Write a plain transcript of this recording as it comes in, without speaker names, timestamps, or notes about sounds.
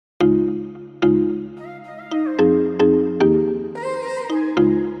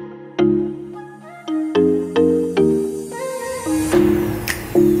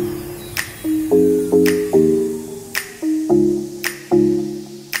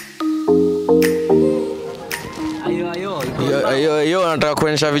nataka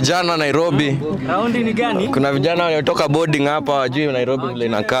kuonyesha vijana Nairobi. Raundi ni gani? Kuna vijana waliotoka boarding hapa wajui Nairobi vile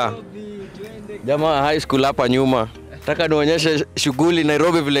inakaa. Jamaa high school hapa nyuma. Nataka nionyeshe shughuli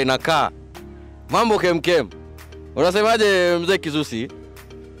Nairobi vile inakaa. Mambo kemkem. Unasemaje mzee Kizusi?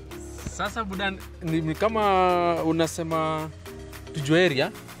 Sasa budan ni kama unasema tujue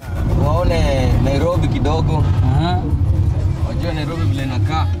area. Waone Nairobi kidogo. Wajue Nairobi vile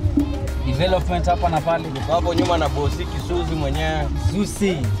inakaa. Development hapa na pale. Hapo nyuma na bosi Kizusi mwenyewe.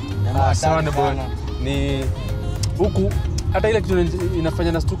 Zusi. Sawa ni huku hata ile kitu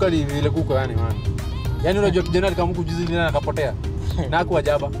inafanya nastuka ni vile kuko yani man. Yaani unajua kijana kama huku juzi nina akapotea. Na hakuwa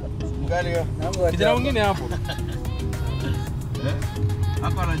jaba. Ngali hiyo. Kijana mwingine hapo.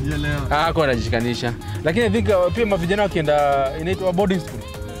 Hapa anajielewa. Hako anajishikanisha. Lakini vika pia mavijana wakienda inaitwa boarding school.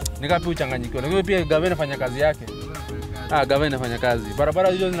 Nikapi uchanganyikiwa. Na pia gavana anafanya kazi yake. Gavana anafanya kazi. Barabara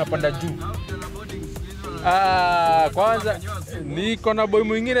hizo zinapanda juu. Kwanza niko na boy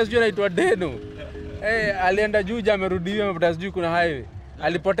mwingine sijui anaitwa Deno. Alienda juu ja amerudi amepata sijui kuna highway.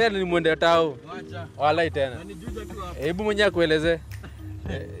 Alipotea ni muende tao. Walai tena. Hebu mwenyewe kuelezee.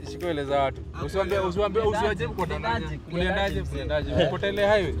 Sikueleza watu. Usiwaje kudanganya. Uliendaje? Upotele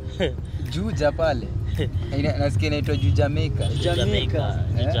highway. Juja pale. Nasikia inaitwa Jamaica.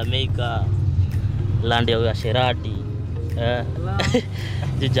 Jamaica. Land ya Washerati.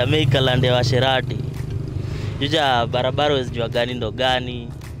 Jamaica land ya Washerati. Juja barabara wezijua gani ndo gani.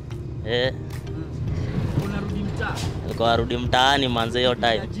 Unarudi mtaa. Alikuwa arudi mtaani manze hiyo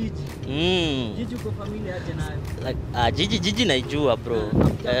time. Jiji uko familia aje nayo? Jiji naijua bro.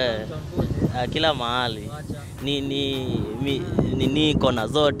 Kila mahali. Ni kona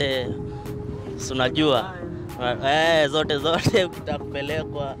zote. Si unajua? Zote ukitaka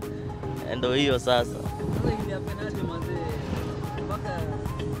kupelekwa ndio hiyo sasa. Sasa ile apenaje manze?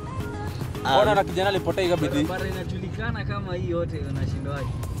 Mbona na kijana alipotea ikabidi. Barabara inajulikana kama hii yote unashindwaje?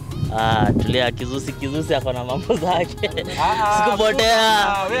 Tulia Kizusi ako na mambo zake. Sikupotea.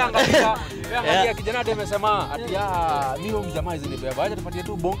 Wewe angalia kijana ndiye amesema ati mimi mjamaa hizi nibeba. Acha tupatie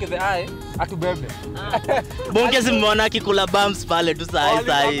tu bonke the eye atubebe. Bonke simuona akikula bumps pale tu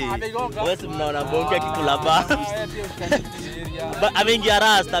saa hii. Wewe simuona bonke akikula bumps.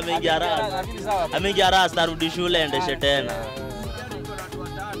 Ameingia rasta arudi shule endeshe tena.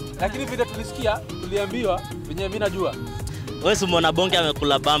 Lakini vile tuliambiwa venye mimi najua. Wewe simuona bonke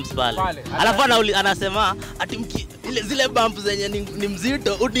amekula bumps pale. Alafu anasema ati zile bumps zenye ni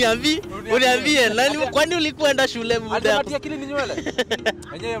mzito uniambie nani kwani ulikwenda shule muda? Ati akili ni nywele.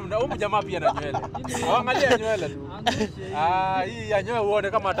 Wenyewe huyu jamaa pia na nywele. Angalia nywele tu. Hii ya nywele uone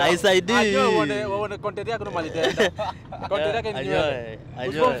kama hata. Haisaidii. Uone content yake ndo malitaenda. Content yake ni nywele.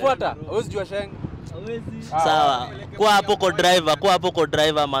 Usipomfuata, huwezi jua sheng. Sawa. Kwa hapo kwa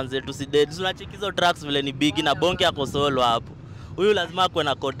driver manze tusidate. Tunacheki hizo tracks vile ni big na bonke yako solo hapo. Huyu lazima kuwe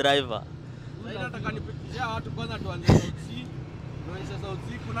na co-driver. Sasa nataka nipitishia watu kwanza tuanze sauti. Tuanze sauti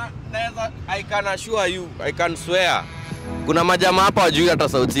naweza I can assure you, I can swear. Kuna majamaa hapa wajui hata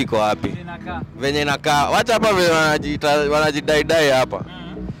sauti iko wapi. Venye inakaa. Wacha hapa wanajidai hapa.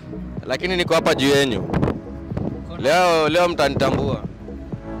 Lakini niko hapa juu yenu. Leo mtanitambua.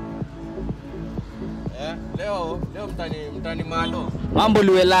 Leo mtani malo. Mambo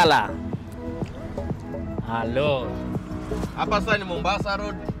liwelala. Hello. Hapa sasa ni Mombasa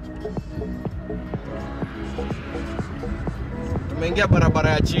Road. Tumeingia barabara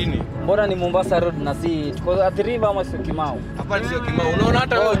ya chini. Mbona ni Mombasa Road na si tuko Athiriva ama sio Kimau? Hapa ni sio Kimau. Unaona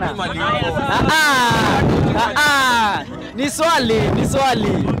hata wewe ni mali. Ni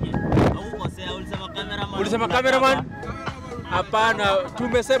swali. Ulisema cameraman? Hapana,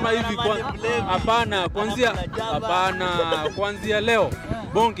 tumesema hivi hapana, kuanzia leo.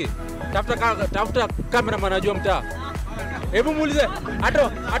 Bonke, tafuta cameraman anajua mtaa. Hebu muulize,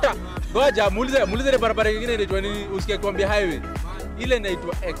 hata ngoja muulize ile barabara nyingine inaitwa nini usikie kuambia highway. Ile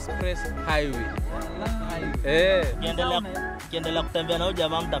inaitwa express highway. Kiendelea kutembea na huyu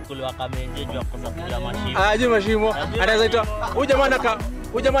jamaa mtakuliwa kamenje juu ya kusafiria mashimo. Je mashimo. Anaweza itwa huyu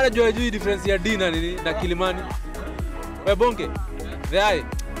jamaa anajua juu difference ya D na nini na Kilimani. Wewe bonke. Zai,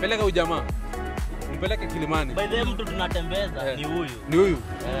 peleka huyu jamaa. Umpeleke Kilimani. By the way mtu tunatembeza ni huyu.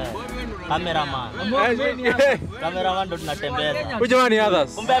 Cameraman. Cameraman ndo tunatembeza. Huyu jamaa ni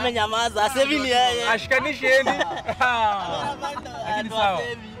others. Kumbe amenyamaza. Sevi ni yeye. Ashikanishi endi. Lakini sawa.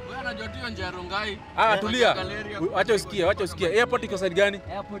 Wewe unajua tu nje ya Rongai. Tulia. Acha usikie. Airport iko side gani?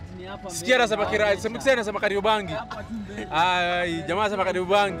 Airport ni hapa. Sikia anasema Kariobangi. Jamaa anasema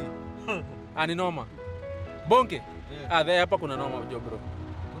Kariobangi. Ni noma. Bonke. Hapa kuna noma bro.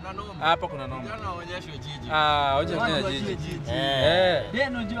 Kuna noma. Hapa kuna noma. Jana onyesho jiji. Onyesho jiji.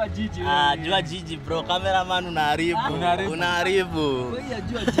 Deno jua jiji. Jua jiji bro, cameraman unaharibu.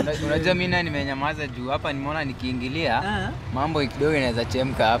 Unajua mimi nani nimenyamaza juu hapa nimeona nikiingilia mambo kidogo inaweza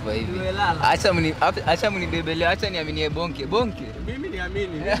chemka hapa hivi. Acha mnibebele, acha niaminie bonke. Mimi niamini,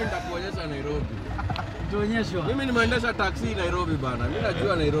 mimi nitakuonyesha Nairobi. Tuonyeshwa. Mimi nimeendesha taxi Nairobi bana. Mimi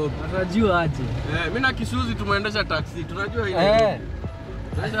najua Nairobi. Unajua aje? Mimi na Kisuzi tumeendesha taxi. Tunajua hii Nairobi.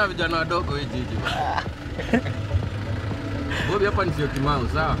 Tunajua vijana wadogo hii jiji. Bobi hapa ni sio Kimau,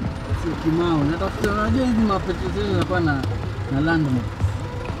 sawa? Sio Kimau. Natafuta unajua hizi mapetrol zinakuwa na landmark.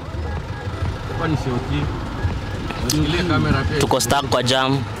 Hapa ni sio Ki. Usilie kamera pia. Tuko stuck kwa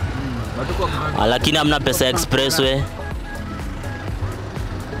jam. Lakini hamna pesa expressway.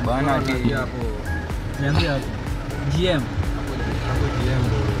 Bana ati hapo. Niambie hapo. GM.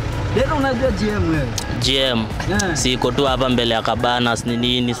 Deno unajua GM wewe? GM. Siko tu hapa mbele ya Cabanas ni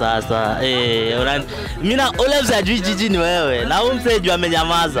nini sasa? Mimi na ule msajui jiji ni wewe. Na huyu msajui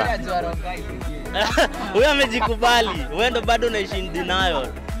amenyamaza. Wewe amejikubali. Wewe ndo bado unaishi in denial.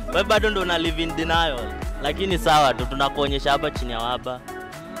 Wewe bado ndo una live in denial. Lakini sawa tu tunakuonyesha hapa chini ya waba.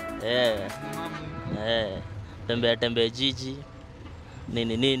 Tembea jiji.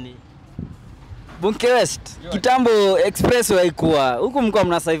 Nini. Bunke West. Kitambo expressway haikuwa. Huku mko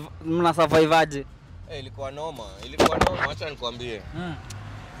mna survive aje? Ilikuwa noma. Acha nikwambie.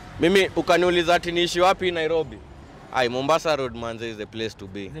 Mimi ukaniuliza ati niishi wapi Nairobi? Mombasa Road manze is the place to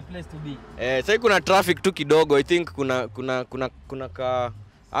be. Sasa kuna traffic tu kidogo. I think kuna ka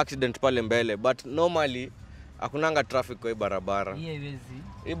accident pale mbele, but normally hakunanga traffic kwa hii barabara.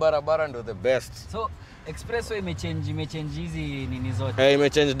 Hii barabara ndio the best. So expressway imechange hizi nini zote.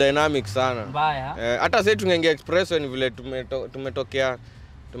 Imechange dynamic sana. Mbaya. Hata sasa tungeingia expressway ni vile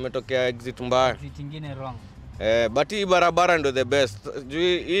tumetokea exit mbaya. Exit nyingine wrong. But hii barabara ndio the best.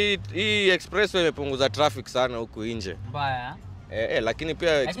 Hii expressway imepunguza traffic sana huku nje. Mbaya. Lakini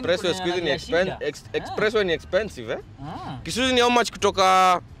pia expressway siku hizi ni expressway ni expensive Kisuzi ni how much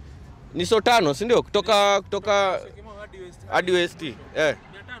kutoka ni so 5, si ndio? Kutoka hadi West.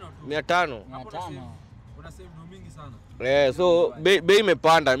 500. Kuna save mingi sana. So bei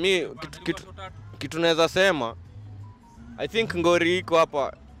imepanda. Mimi kitu naweza sema I think ngori iko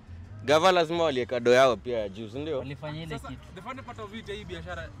hapa. Gava lazima walieka do yao pia juu, si ndio? Walifanya ile kitu. The funny part of it hii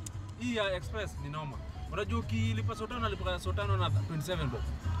biashara hii ya express ni noma. Unajua ukilipa sotano alipoka sotano na 27 bob.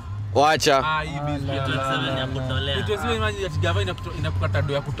 Wacha. Hii business 27 ya kutolea. 27 imagine ati gava inakukata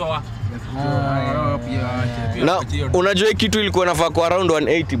do ya kutoa. Na unajua hii kitu ilikuwa inafaa kwa around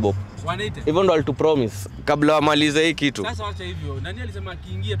 180 bob. 180. Hivyo ndo alitu promise kabla wamalize hii kitu. Sasa acha hivyo. Nani alisema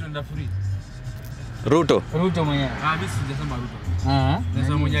akiingia tunaenda free? Ruto Mimi mwenyewe. sijasema Ruto.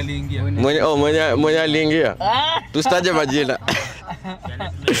 Nasema mwenye aliingia. Mwenye aliingia. Tusitaje majina.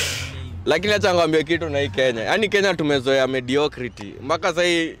 Lakini acha ngwambie kitu na hii Kenya. Yaani Kenya tumezoea mediocrity. Mpaka sasa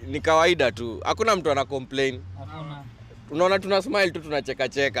hii ni kawaida tu. Hakuna mtu ana complain. Hakuna. Unaona tuna smile tu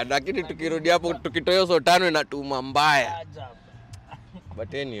tunacheka. Lakini tukirudi hapo tukitoa so 5 inatuma mbaya.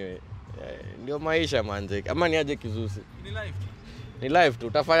 But anyway, ndio maisha manze. Ama ni aje Kizusi? Ni life tu.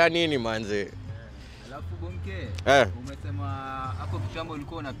 Utafanya nini manze? Alafu Bonke, umesema hapo kitambo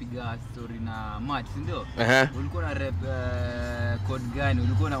ulikuwa unapiga story na match, si ndio? Ulikuwa na rep code gani?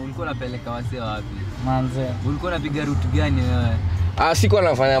 Ulikuwa unapeleka wasee wapi? Manze. Ulikuwa unapiga route gani wewe? Sikuwa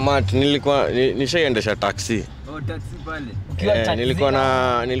nafanya match, nishaendesha taxi. Taxi pale.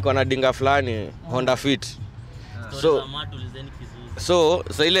 Nilikuwa na dinga fulani Honda Fit. So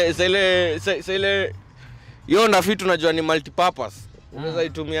sa ile hiyo Honda Fit unajua ni multipurpose. Unaweza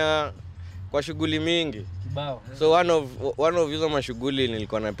itumia kwa shughuli mingi. Kibao. So one of hizo mashughuli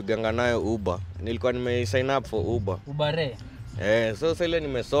nilikuwa napiganga nayo Uber. Nilikuwa sign up for Uber. Ubare. So sasa ile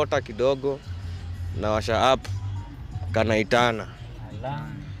nimesota kidogo na washa app kanaitana.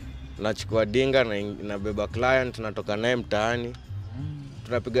 Nachukua dinga na nabeba client natoka naye mtaani.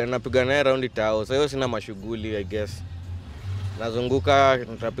 Napiga naye round tao. Sasa hiyo sina mashughuli I guess. Nazunguka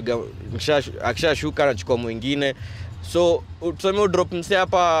nitapiga akishashuka nachukua mwingine. So tuseme drop mse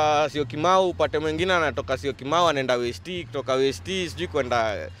hapa sio Kimau upate mwingine anatoka sio Kimau anaenda West, kutoka West sijui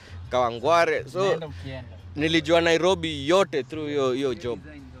kwenda Kawangware. So nilijua Nairobi yote through hiyo job.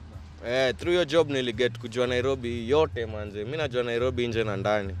 Through hiyo job niliget kujua Nairobi yote manze. Mimi najua Nairobi nje na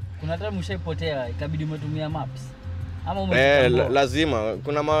ndani. Kuna time ushaipotea ikabidi umetumia maps. Ama lazima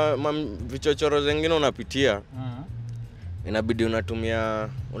kuna vichochoro zingine unapitia. Inabidi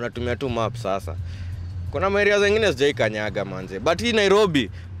unatumia tu map sasa. Kuna area zingine sijaikanyaga manze. But hii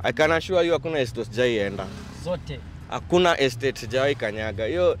Nairobi I can assure you hakuna estate sijaienda. Zote. Hakuna estate sijai kanyaga.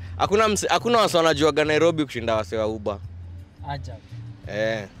 Hiyo hakuna watu wanajuaga Nairobi kushinda wase wa Uber. Ajabu.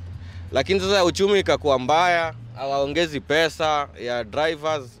 Lakini sasa uchumi ikakuwa mbaya, hawaongezi pesa ya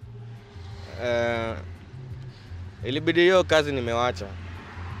drivers. Ilibidi hiyo kazi nimewacha.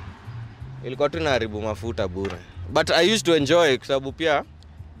 Ilikuwa tu inaharibu mafuta bure. But I used to enjoy kwa sababu pia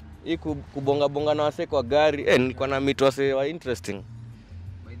hii kubonga na wase kwa gari, nilikuwa na meet wase wa interesting.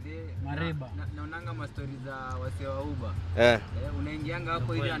 By the Mariba. Naonanga ma stories za wase wa Uber. Unaingianga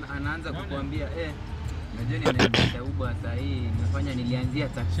hapo ili anaanza kukuambia unajua nimeendesha Uber sasa hii nilianzia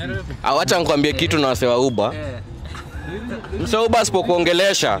taxi. Acha nikwambie kitu na wase wa Uber. Mse Uber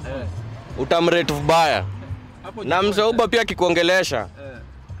asipokuongelesha utamrate vibaya. Na mse Uber pia akikuongelesha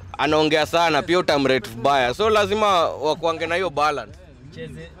anaongea sana pia utamrate vibaya. So lazima wakuange na hiyo balance.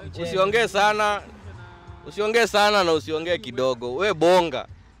 Usiongee sana na usiongee kidogo. We bonga.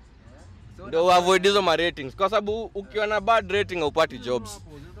 Ndio avoid hizo ma ratings kwa sababu ukiwa na bad rating upati jobs.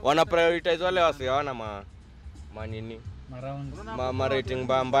 Wana prioritize wale wase hawana manini. Ma rating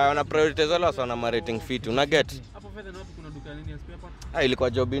mbaya wana prioritize wale wase wana ma rating fit. Una get? Hapo fedha na wapi kuna duka nini spare? Ilikuwa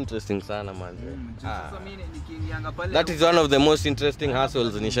job interesting sana manze. Sasa mimi nikiingianga pale. That is one of the most interesting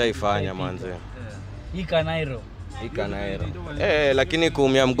hustles nishaifanya manze. Ika Nairo. Lakini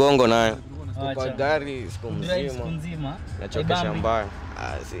kuumia mgongo nayo. Kwa gari siku mzima. Nachokesha mbaya.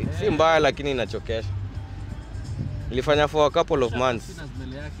 Si mbaya lakini inachokesha. Nilifanya for a couple of months.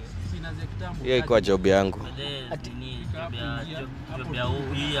 Hiyo ilikuwa job yangu. Job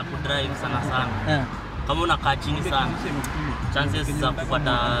ya kudrive sana. Kama unakaa chini sana, chances za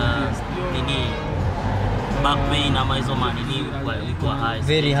kupata back pain ama hizo manini ilikuwa high.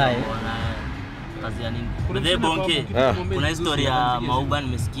 Very high. Kazi ya nini? Bede bonke. Kuna historia ya Mauba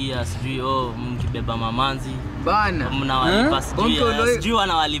nimesikia sijui mkibeba mamanzi. Bana. Mnawalipa sijui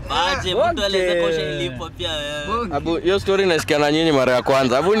wanawalipaje. Mtu eleze kosha ilipo pia wewe. Abu hiyo story nasikia na nyinyi mara ya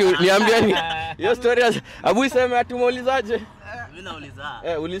kwanza. Abu niambieni hiyo story. Abu iseme atumaulizaje? Mimi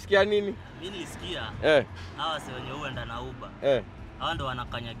nauliza. Ulisikia nini? Mimi nilisikia. Hawa si wenye huenda na Uber. Hawa ndo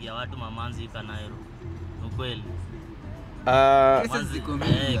wanakanyagia watu mamanzi ika Nairobi. Ukweli. Cases ziko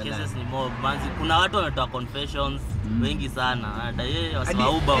mingi. Cases ni mob. Manzi kuna watu wametoa confessions wengi sana. Hata yeye wasiwa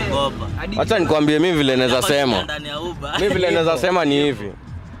Uber ogopa. Acha nikwambie mimi vile naweza sema. Mimi vile naweza sema ni hivi.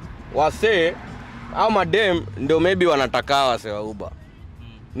 Wase au madem ndio maybe wanataka wase wa Uber.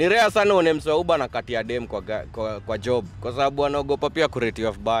 Ni rare sana uone mse wa Uber na kati ya dem kwa job kwa sababu wanaogopa pia kurate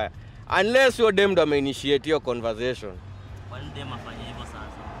off baya. Unless your dem ndo ameinitiate your conversation. Kwani dem afanye hivyo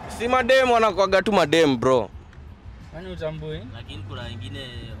sasa? Si madem wanakuaga tu madem bro. Kwani utambui? Lakini kuna wengine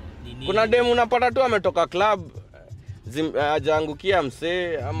nini? Kuna dem unapata tu ametoka club hajaangukia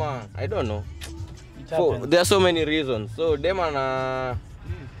msee ama I don't know. There are so many reasons. So dem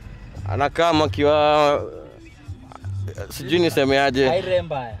anakaa makiwa sijui nisemeaje.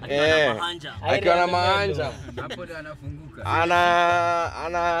 Hairemba. Akiwa na mahanja. Hapo ndo anafunguka.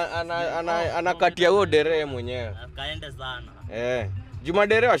 Anakatia huo dere mwenyewe. Kaende sana. Juma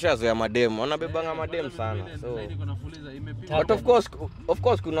dere washazoea madem, wanabebanga madem sana. So but of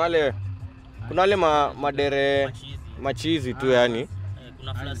course kuna wale madere machizi tu yani.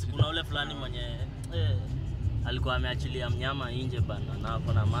 Kuna ule fulani mwenye alikuwa ameachilia mnyama nje bana na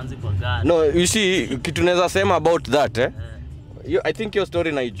kuna manzi kwa gari. No, you see kitu naweza sema about that I think your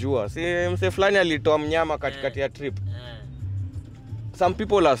story naijua. Si mse fulani alitoa mnyama katikati ya trip. Some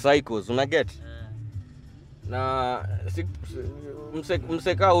people are psychos, una get? Na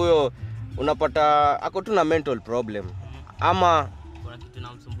mseka huyo unapata ako tu na mental problem. Ama kuna kitu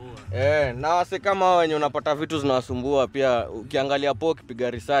inamsumbua. Na wase kama wenye unapata vitu zinawasumbua pia ukiangalia hapo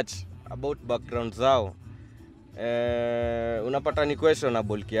ukipiga research about background zao. Unapata ni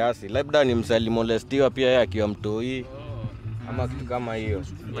questionable kiasi. Labda ni msali molestiwa pia yeye akiwa mtoi ama kitu kama hiyo.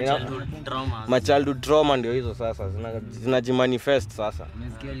 Childhood trauma ndio hizo sasa zinajimanifest sasa.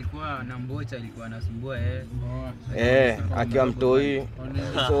 Nimesikia alikuwa na mbocha alikuwa anasumbua akiwa mtoi.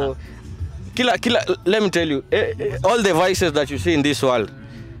 So kila let me tell you all the vices that you see in this world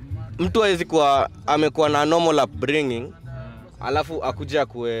mtu hawezi kuwa amekuwa na normal upbringing alafu akuja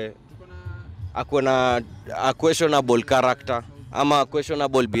akuwe na a questionable character ama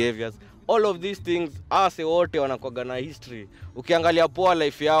questionable behaviors. All of these things ase wote wanakuwa na history. Ukiangalia poa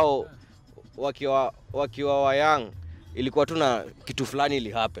life yao wakiwa young ilikuwa tu na kitu fulani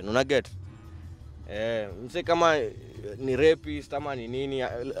ili happen, una get? Mse kama ni rapist ama ni nini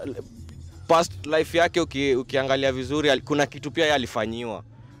past life yake ukiangalia vizuri kuna kitu pia yalifanyiwa.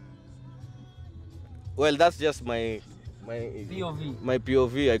 Well, that's just my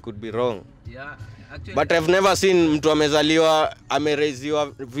POV. I could be wrong. Yeah, actually, but I've never seen mtu amezaliwa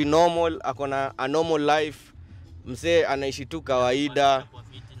amereiziwa normal akona a normal life mse anaishi tu kawaida.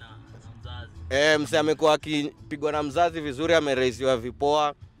 Mse amekuwa akipigwa na mzazi vizuri, ameraisiwa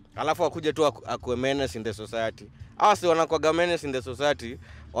vipoa, alafu akuje tu akuwe menace in the society. Hawa si wanakuwa menace in the society,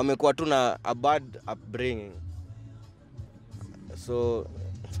 wamekuwa tu na a bad upbringing. So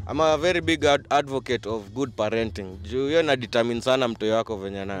I'm a very big advocate of good parenting. Juu hiyo na determine sana mtoto wako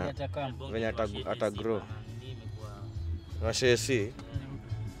venye atagrow. Washesi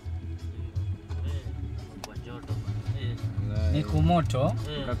ni kumoto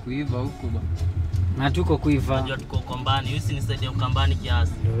kakuiva huko ba. Na tuko kuiva. Unajua tuko Ukambani, hiyo si nisaidie Ukambani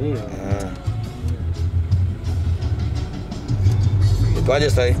kiasi. Ndio. Ikoje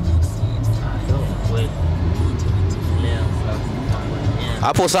sasa?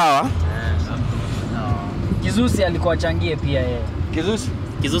 Hapo sawa? Kizusi alikuwa changie pia yeye.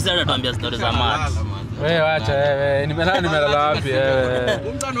 Kizusi hata tuambia stories za Max. Wewe acha wewe, nimelala wapi wewe?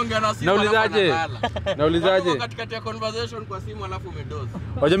 Mtu anaongea na simu. Naulizaje? Katikati ya conversation kwa simu alafu umedoze.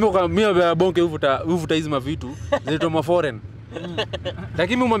 Wajamii mimi bonke uvuta hizi mavitu zinaitwa foreign.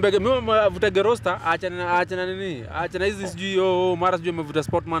 Lakini mimi mwambie mimi mvuta gerosta acha nini? Acha na hizi sijui mara sijui mvuta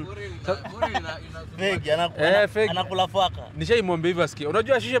sportman. Fake anakula faka. Nishaimwambia hivi asikie.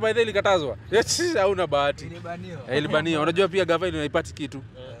 Unajua shisha by the way ilikatazwa. Yes, hauna bahati. Ilibaniwa. Unajua pia gavana inaipati kitu.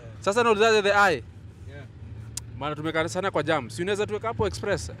 Sasa naulizaje the eye? Maana tumekaa sana kwa jam. Si unaweza tuweka hapo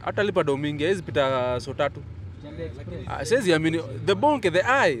express. Hata lipa do mingi hizi pita so 3. Siwezi amini the bonke the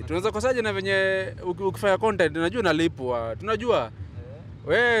eye. Tunaweza kosaje na venye ukifanya content unajua unalipwa. Tunajua.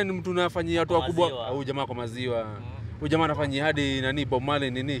 Wewe ni mtu unafanyia watu wakubwa au jamaa kwa maziwa. Huyu jamaa anafanyia hadi nani Bob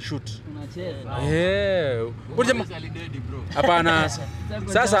Marley nini shoot. Unacheza. Huyu jamaa alidedi bro. Hapana.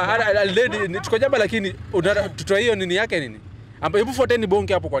 Sasa alidedi tuko jaba lakini tutoa hiyo nini yake nini? Hebu fuateni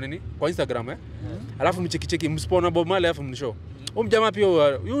bonke hapo kwa nini? Kwa Instagram Alafu mcheki mspona Bob Marley alafu mnishow. Mjamaa pia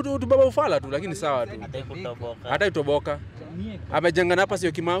tu baba ufala tu lakini sawa tu. Hata itoboka. Amejengana hapa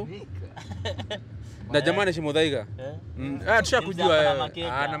sio Kimau. Na jamaa ni Shimodhaiga. Tushakujua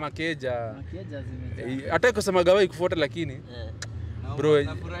ana makeja. Hata kusema gawai kufuata lakini bro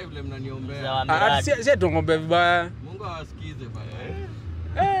nafurahi vile mnaniombea. Si tuongombe vibaya. Mungu awasikize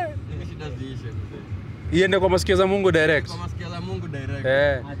baya. Shida ziishe mzee. Iende kwa masikio za Mungu direct. Kwa masikio za Mungu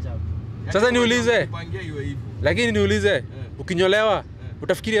direct. Sasa niulize. Lakini niulize, ukinyolewa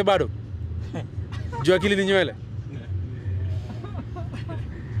utafikiria bado? Jua akili ni nywele.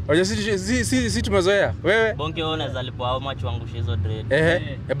 Waje si tumezoea. Wewe? Bonke unaweza lipo au macho angushe hizo dread.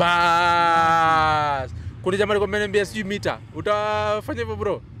 Bas. Kuna jamaa alikuwa ameniambia sijui mita. Utafanya hivyo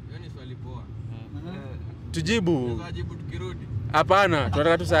bro? Hiyo ni swali poa. Tujibu. Tunajibu tukirudi. Hapana,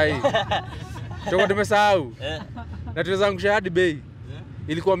 tunataka tu saa hii. Tuko tumesahau. Na tunaweza angusha hadi bei.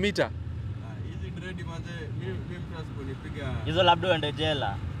 Ilikuwa mita. Hizi dread manze mimi plus kunipiga. Hizo labda uende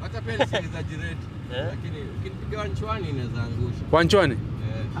jela. Hata pia si za dread. Lakini ukinipiga wanchwani inaweza angusha. Wanchwani?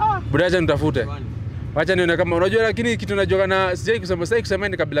 Budaja nitafute. Wacha nione kama unajua lakini kitu najua na sijai kusema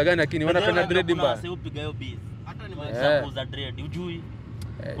ni kabila gani lakini wanapenda dread mbaya. Sasa upiga hiyo beat. Hata nimesha kuuza dread, ujui.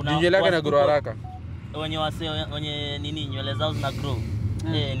 Kuna nywele yake na grow haraka. Wenye nini nywele zao zina grow.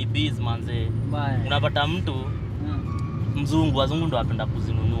 Ni bees manze. Unapata mtu mzungu, wazungu ndo wapenda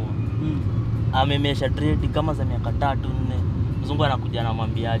kuzinunua. Amemesha dread kama za miaka 3-4. Mzungu anakuja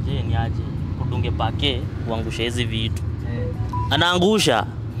anamwambia aje ni aje kudunge pake kuangusha hizi vitu. Anaangusha.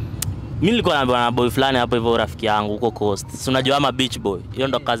 Mimi nilikuwa naambiwa na boy fulani hapo hivyo rafiki yangu huko Coast. Si unajua ama beach boy. Hiyo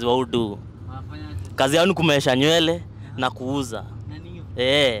ndo kazi wao tu. Kazi yao ni kumesha nywele na kuuza.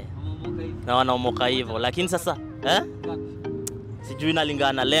 Na wanaomoka hivyo. Lakini sasa sijui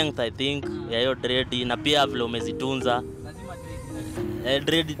inalingana na length I think ya hiyo dread na pia vile umezitunza.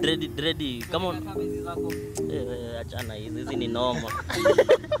 Dread kama achana hizi ni noma.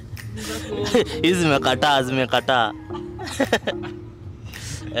 Hizi zimekataa.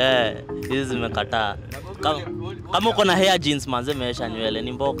 Hizi zimekataa. Kama uko na hair jeans manze meesha nywele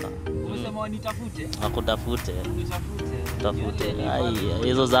ni mboka. Unasema nitafute? Akutafute. Tafute.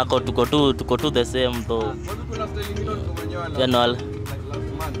 Hizo zako tuko tu the same though. Kuna style nyingine tumenyewa na. General.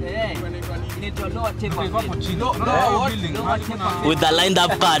 Inaitwa lower taper. With the lined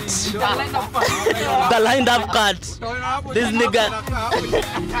up cut. The lined up cut. This nigga.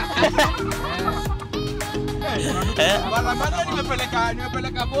 Bana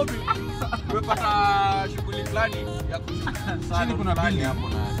nimepeleka Bobby. Nimepata shughuli fulani ya chini kuna building hapo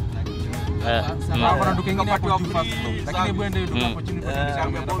na hapo na duka ingine hapo juu fast lakini bwende duka hapo chini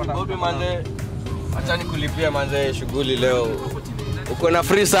kwa Bobby manze acha nikulipia manze shughuli leo. Uko na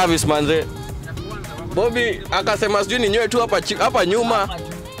free service manze. Bobby akasema sijui ninyoe tu hapa nyuma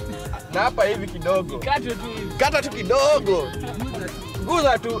na hapa hivi kidogo. Kata tu kidogo.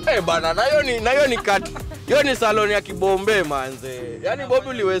 Guza tu. Bana nayo ni cut. Hiyo ni salon ya kibombe manze. Yaani Bobby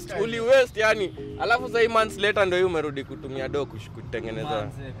uliwest yani. Alafu sasa months later ndio umerudi kutumia do kutengeneza.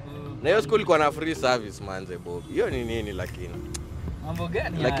 Na hiyo school ilikuwa na free service manze Bobby. Hiyo ni nini lakini? Mambo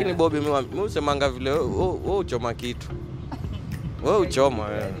gani? Lakini Bobby mimi usemanga vile wewe uchoma kitu. Wewe uchoma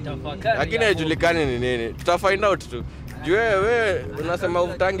wewe. Lakini haijulikani ni nini. Tuta find out tu. Juu wewe unasema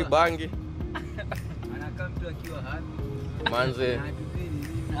uvutangi bangi. Anakaa mtu akiwa happy. Manze.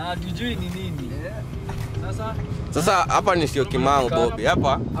 Tujui ni nini. Sasa hapa ni sio Kimau Bobby.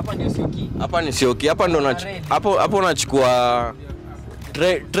 Hapa ni Sioki. Hapa ni Sioki. Hapa ndo hapo unachukua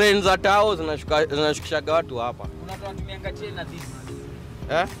train za tao zinashukishaga watu hapa. Kuna watu wanatumia train na this.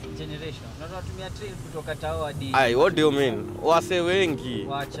 Generation. Kuna watu wanatumia train kutoka tao hadi. Ai, what do you mean? Wase wengi.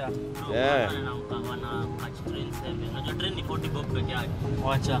 Wacha. Yeah. Wana catch train 7. Unajua train ni 40 bob peke yake.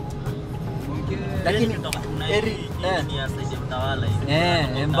 Wacha. Lakini kuna ni ya sasa utawala hivi.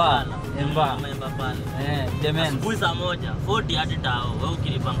 Emba pale. Demen. Asubuhi saa 1, 40 hadi tao. Wewe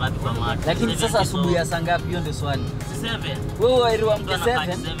ukilipa ngapi kwa mati? Lakini sasa asubuhi ya saa ngapi? Hiyo ndio swali. 7. Wewe wairiwa mke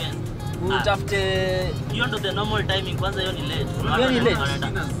 7. Utafute hiyo ndio the normal timing. Kwanza hiyo ni late. Hiyo ni late.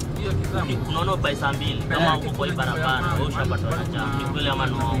 Unaona by saa 2 kama uko kwa barabara wewe ushapata na jam. Ni kweli ama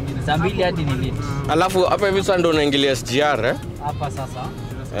no? Saa 2 hadi ni late. Alafu hapa hivi sasa ndio unaingilia SGR Hapa sasa.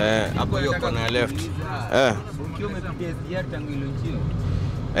 Hapo hiyo kona left. Ukiwa umepitia SGR tangu ile njio.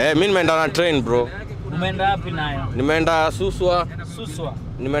 Mimi nimeenda na train bro. Umeenda wapi nayo? Nimeenda Suswa.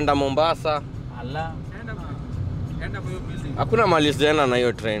 Nimeenda Mombasa. Ala. Hakuna mali sijaenda na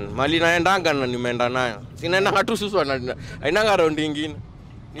hiyo train. Mali naendanga na nimeenda nayo. Sinaenda tu Suswa na hainanga round nyingine.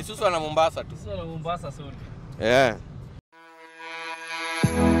 Ni Suswa na Mombasa tu. Suswa na Mombasa sorry.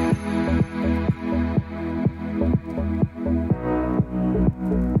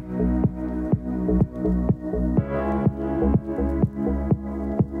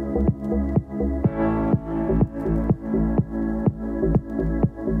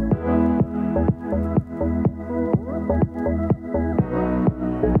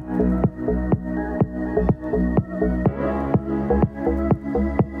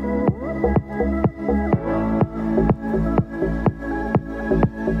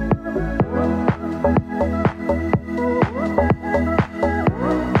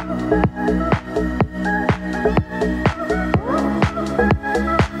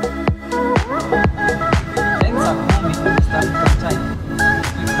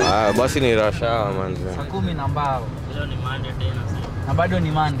 Basi ni rasha manze. Saa 10 na mbao. Leo ni Monday tena sasa. Na bado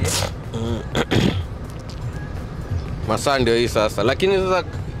ni Monday. Masaa ndio hii sasa. Lakini sasa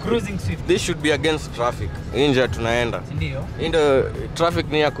cruising swift. This should be against traffic. Nje tunaenda. Ndio. Ndio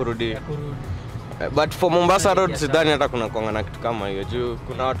traffic ni ya kurudi. But for Mombasa Road sidhani hata kuna konga na kitu kama hiyo. Juu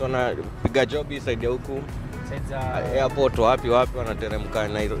kuna watu wanapiga job hii side ya huku. Side za airport wapi wanateremka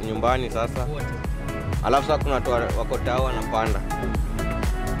na nyumbani sasa. Alafu sasa kuna watu wako tao wanapanda.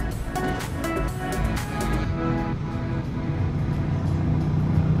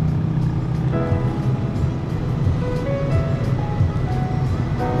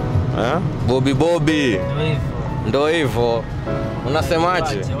 Bobby. Ndio hivyo.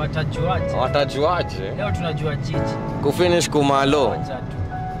 Unasemaje? Watajuaje? Leo tunajua jiji. Kufinish kumalo.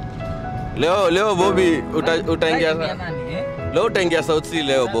 Leo Bobby utaingia Leo utaingia South Sea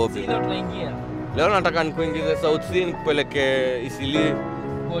leo Bobby. Leo tunaingia. Leo nataka nikuingize South Sea nikupeleke Isili.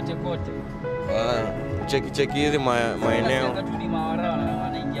 Kote. Cheki hizi maeneo. Tu ni mawara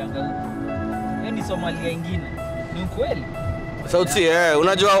wanaingia huko. Hiyo ni Somalia nyingine. Ni ukweli? South Sea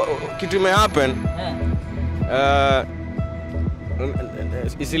unajua kitu imehappen.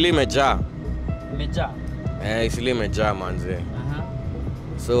 Isili imejaa. Isili imejaa manze.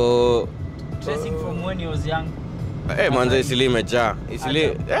 So tracing from when he was young. Manze Isili imejaa.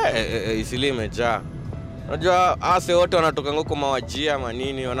 Isili imejaa. Unajua ase wote wanatoka huko mawajia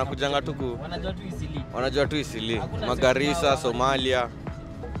manini wanakujanga tu wanajua tu Isili. Magarissa, Somalia.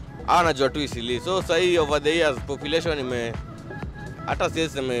 Wanajua tu Isili. So sasa hii over the years population hata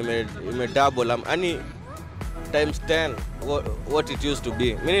sisi ime double yani times 10 what it used to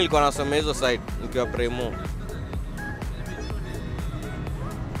be. Mimi nilikuwa nasoma hizo side nikiwa primo.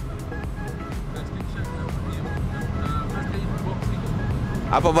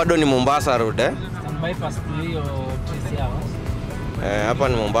 Hapa bado ni Mombasa Road bypass hiyo 3 hours. Hapa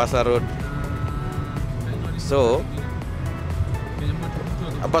ni Mombasa Road. So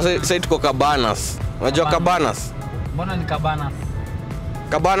hapa sasa tuko Cabanas. Unajua Cabanas? Mbona ni Cabanas?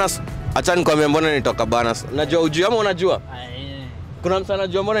 Cabanas, acha nikwambie mbona nitoka Cabanas. Najua ujui ama unajua? Kuna mtu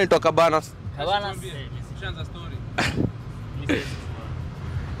anajua mbona nitoka Cabanas? Mshaanza story.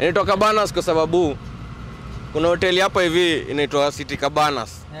 Nitoka Cabanas kwa sababu kuna hoteli hapa hivi inaitwa City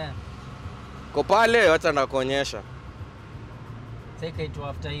Cabanas. Ko pale wacha nakuonyesha. Sasa ikaitwa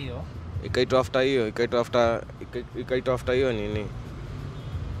after hiyo. Ikaitwa after hiyo nini?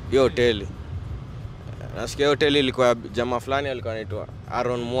 Hiyo hoteli. Nasikia hoteli ilikuwa jamaa fulani alikuwa anaitwa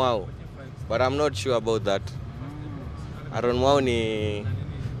Aaron Mwao. But I'm not sure about that. Aaron Mwao ni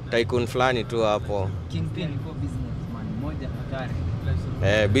tycoon fulani tu hapo. Kingpin iko businessman moja hatari.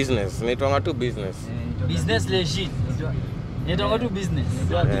 Business. Naitwa tu business. Business legit. Naitwa tu business.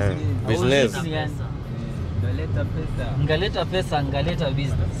 Business. Ngaleta pesa, ngaleta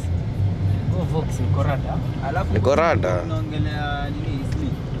business. Vox Corada. Alafu Niko rada. Unaongelea nini Isli?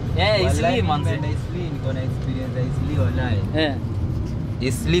 Isli manze. Isli niko na experience ya Isli wallahi.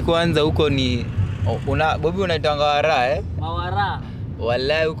 Isli kwanza huko ni Bobi unaitanga wara Mawara.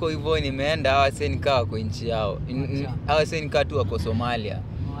 Wallahi huko hivyo nimeenda hawa sasa nikaa wako nchi yao. Hawa sasa nikaa tu wako Somalia.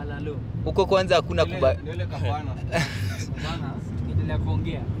 Mawalalo. Huko kwanza hakuna Ndio kapana. Bana, tukiendelea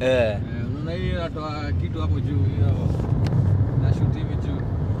kuongea. Unaona hii natoa kitu hapo juu hiyo. Na shoot hivi juu.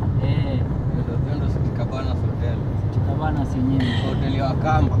 Ndio Kabana hotel. Kabana senyewe. Hotel ya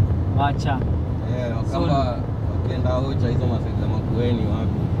Wakamba. Wacha. Wakamba wakienda hoja hizo masaiza makueni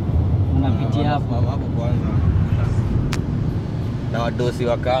wapi. Unapitia hapo. Hapo kwanza. Na wadosi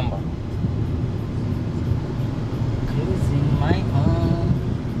Wakamba.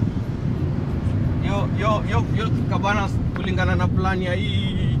 Yo Kabana kulingana na plan ya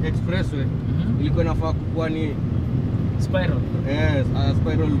hii expressway ilikuwa inafaa kuwa ni Spiral.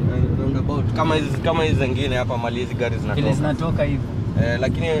 Spiral roundabout kama hizi zingine hapa mali hizi gari zinatoka. Ile zinatoka hivyo.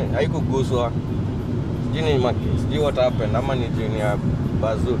 Lakini haikuguswa. Sijui what happened ama ni jini ya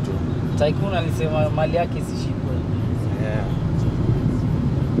bazu tu. Tycoon alisema mali yake isishikwe.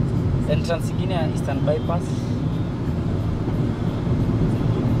 Entrance nyingine ya Eastern Bypass.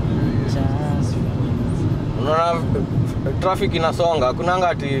 Unaona traffic inasonga. Kunanga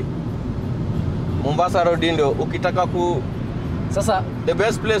ati Mombasa Road ndio ukitaka sasa the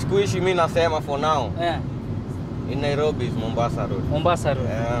best place kuishi mimi nasema for now. In Nairobi is Mombasa Road. Mombasa Road.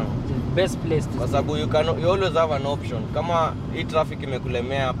 Best place to kwa sababu you always have an option. Kama hii traffic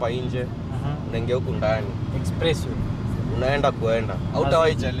imekulemea hapa nje, unaingia huku ndani. Expressway. Unaenda kuenda.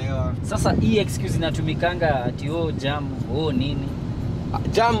 Hautawahi chelewa. Sasa hii excuse inatumikanga ati jam, nini?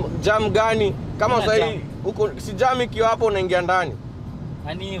 Jam gani? Kama sasa hii huko si jam ikiwa hapo unaingia ndani.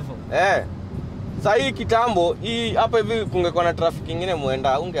 Ani hivyo. Sasa hii kitambo hii hapa hivi kungekuwa na traffic nyingine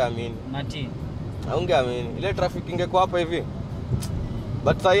muenda ungeamini. Nati. Ungeamini. Ile traffic ingekuwa hapa hivi.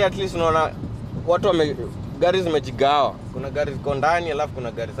 But sasa hii at least unaona watu gari zimejigawa. Kuna gari ziko ndani alafu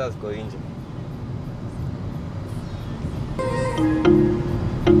kuna gari sasa ziko nje.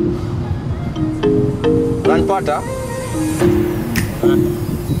 Unanipata?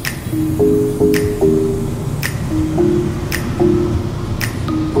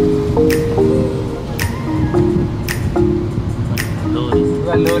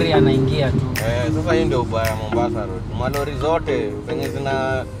 Lori anaingia tu. Sasa hii ndio ubaya Mombasa Road. Malori zote zenye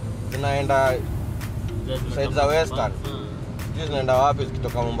zinaenda side za Western. Hizi zinaenda wapi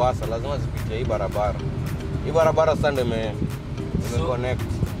zikitoka Mombasa lazima zipitie hii barabara. Hii barabara sasa ndio connect.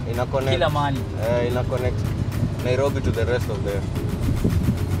 Ina connect kila mahali. Ina connect Nairobi to the rest of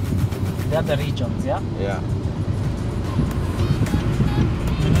the other regions, yeah? Yeah.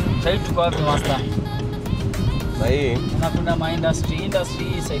 Sasa tuko wapi master? Sahi. Na kuna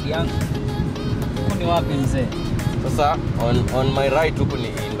industry side yangu. Huko ni wapi mzee? Sasa on my right huko ni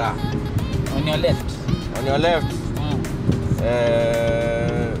Inda. On your left. On your left.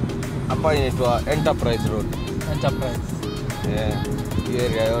 Hapa inaitwa Enterprise Road. Enterprise. Hii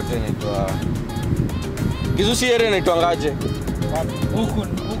area yote inaitwa Kizusi area inaitwa ngaje? Huko.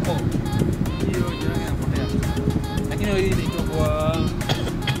 Hiyo jirani inapotea. Lakini hii inaitwa kwa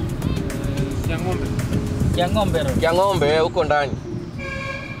Kiang'ombe huko ndani.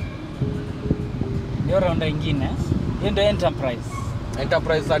 Ndio round nyingine. Hiyo ndio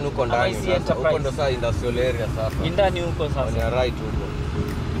Enterprise sana huko ndani. Huko ndio sasa industrial area sasa. Ndani huko sasa. On your right huko.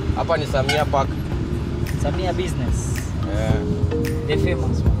 Hapa ni Samia Park. Samia Business. The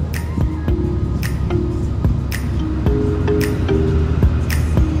famous one.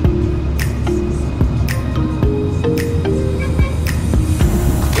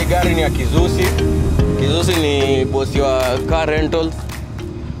 Gari ni ya Kizusi. Kizusi ni bosi wa car rentals.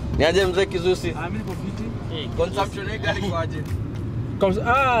 Ni aje mzee Kizusi? Mimi niko fiti. Consumption hii gari kwa aje?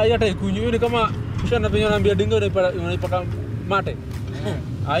 Hiyo hata ikunyu ni kama ushana venye unaambia dingo unaipaka mate.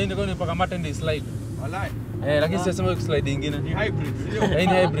 Hii ndio unaipaka mate ndio slide. Wallahi. Lakini sasa sema slide nyingine. Ni hybrid, sio? Ni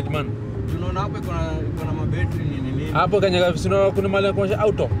hybrid man. Tunaona hapo kuna mabetri nini. Hapo kanyaga sio kuna mali ya kuosha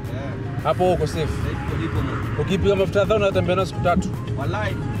auto. Hapo uko safe. Ukipiga mafuta dhao unatembea na siku 3.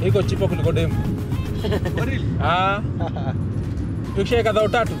 Walai. Iko chipo kuliko demu. Really? Tukishika dhao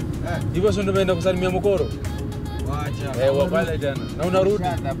 3. Hivyo sio ndio unaenda kusalimia mkoro. Wacha. Wapale tena. Na unarudi.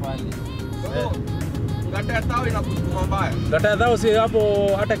 Ngata ya tao inakusukuma mbaya. Ngata ya dhao si hapo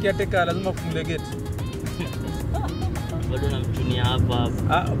hata kiateka lazima kufungulia gate. Bado namchunia hapa.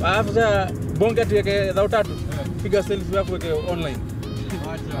 Alafu sasa bonge tuweke dhao 3. Piga selfie hapo weke online.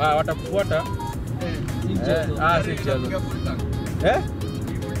 Wacha. Watakufuata. Si mchezo.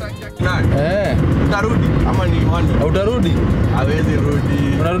 Utarudi ama ni wani? Utarudi? Hawezi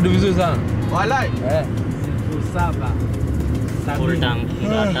rudi. Unarudi vizuri sana. Walai. 7. Full tank.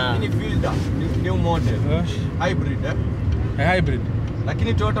 Ngata. Ni filter, ni new model. Hybrid Hybrid.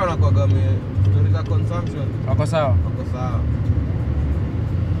 Lakini Toyota wanakuwa story za consumption. Wako sawa. Wako sawa.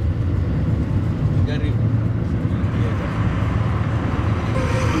 Gari.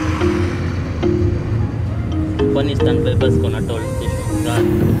 Kwani standby bus kuna toll station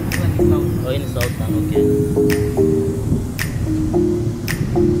gani? Oh, ni Southern, okay.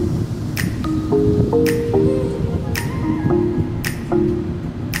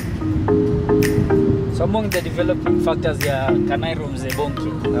 So among the developing factors ya Kanairo mzee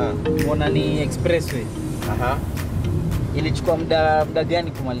Bonki, unaona ni expressway. Ilichukua muda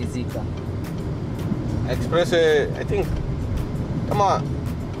gani kumalizika? Expressway, I think kama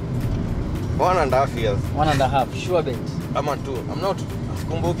 1.5 years. 1.5, sure bet. Ama 2. I'm not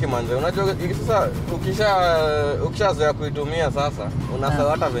sikumbuki manze. Unajua sasa ukishazoea kuitumia sasa unasahau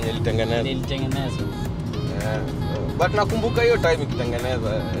hata venye ilitengenezwa. But nakumbuka hiyo time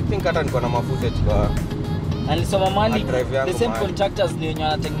ikitengenezwa. I think hata niko na footage kwa Alisoma mali the same contractors ni wenye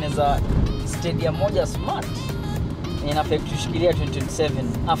wanatengeneza stadium moja smart. Inafaa kushikilia 2027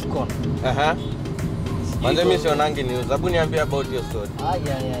 Afcon. Manze mimi sionangi news. Hebu niambie about your story.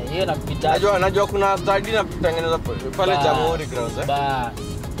 Hiyo nakupita. Najua kuna stadium inatengenezwa pale Jamhuri Grounds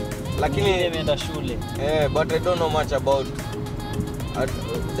lakini imeenda shule. But I don't know much about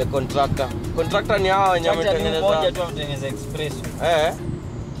the contractor. Contractor ni hao wenye wametengeneza moja tu wametengeneza expressway.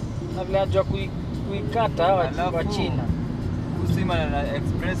 Na vile anajua kuikata wa China. Kusema na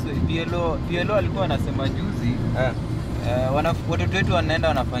expressway PLO alikuwa anasema juzi. Watoto wetu wanaenda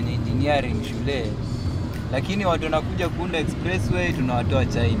wanafanya engineering shule. Lakini watu wanakuja kuunda expressway tunawatoa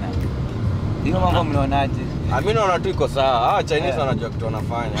China. Hiyo mambo mnaonaje? Mimi naona tu iko sawa. Chinese wanajua kitu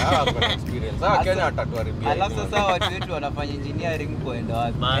wanafanya. Hawa kuna experience. Kenya watatuharibia. Alafu sasa watu wetu wanafanya engineering kuenda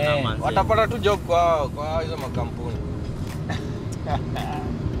wapi? Watapata tu job kwa hizo makampuni.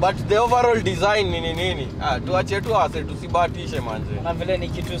 But the overall design ni nini? Tuache tu wase tusibahatishe manze. Na vile ni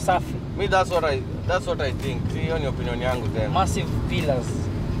kitu safi. Me that's what I think. Hiyo ni opinion yangu tena. Massive pillars.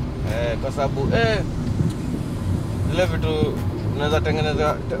 Kwa sababu zile vitu unaweza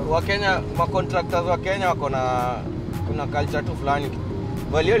tengeneza wa Kenya, ma contractors wa Kenya wako na kuna culture tu fulani.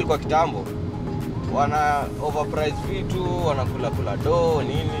 Walio ilikuwa kitambo. Wana overprice vitu, wanakula dough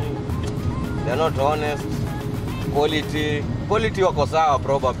nini. They are not honest. Quality wako sawa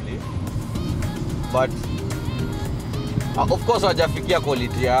probably. But of course hawajafikia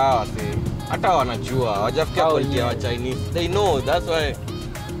quality ya hawa hata wanajua hawajafikia quality ya Chinese. They know, that's why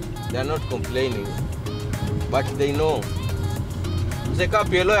they are not complaining. But they know. Mseka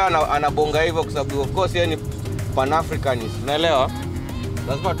PLO anabonga hivyo kwa sababu of course yeye ni Pan-Africanist. Unaelewa?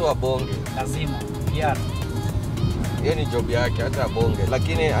 Lazima tu abonge. Lazima. Yeah. Yeye ni job yake hata abonge.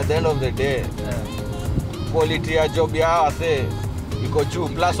 Lakini at the end of the day, quality ya job ya hawa iko juu.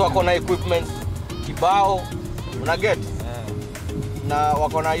 Plus wako na equipment kibao. Una get? Na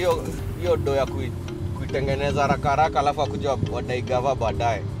wako na hiyo do ya kuitengeneza haraka alafu akuja wadaigava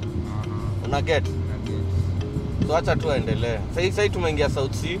baadaye. Una get? So acha tu endelee. Sasa tumeingia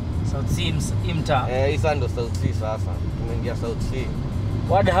South Sea imta. Isa ndo South Sea sasa. Tumeingia South Sea.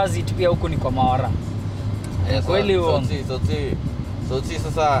 What has it pia huko ni kwa Mawara. Kweli huo. South Sea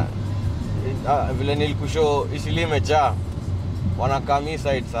sasa vile nilikushow Isili imejaa. Wanakaa hii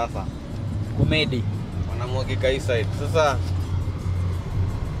side sasa. Comedy. Wanamwagika hii side. Sasa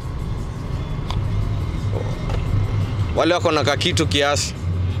wale wako na kitu kiasi.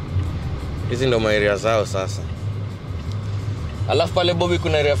 Hizi ndo area zao sasa. Alafu pale Bobby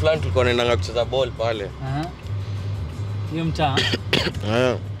kuna area fulani tulikuwa tunaenda kucheza ball pale. Hiyo mtaa.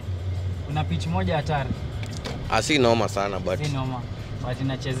 Kuna pitch moja hatari. Si noma sana but. Si noma. But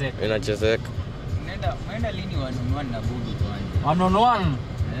inachezeka. Inachezeka. Unaenda lini 1-on-1 na Bobby kwanza? 1-on-1.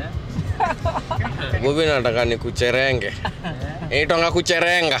 Bobby nataka nikucherenge. Itonga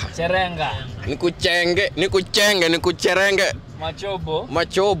kucherenga. Cherenga. Nikucherenge.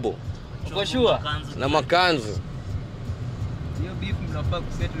 Machobo. Uko sure? Na makanzu. Hiyo beef mnafaa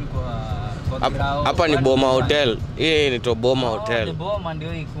kusettle kwa Hapa ni Boma Hotel. Hii ni to Boma Hotel. The Boma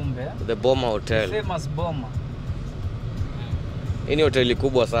ndio hii kumbe. The Boma Hotel. The famous Boma. Hii ni hoteli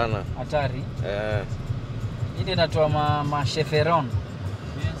kubwa sana. Hatari. Hii inatoa masheferon.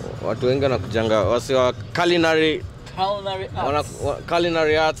 Watu wengi wanakujanga wasi wa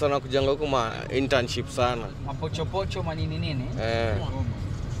culinary arts wanakujanga huko ma internship sana. Mapochopocho manini nini?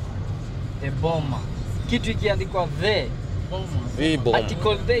 The Boma. Kitu ikiandikwa the Boma.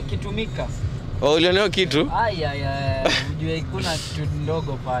 Article the kitumika. Oh, uliona kitu? Aya, unajua kuna kitu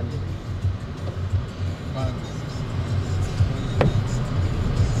ndogo pale.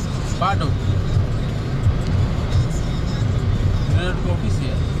 Bado. Ndio tuko ofisi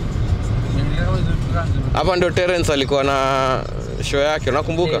ya. Hapa ndio Terence alikuwa na show yake,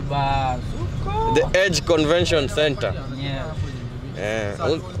 unakumbuka? The Edge Convention Center.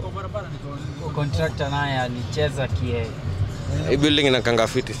 Contractor naye alicheza kie. Hii building inakanga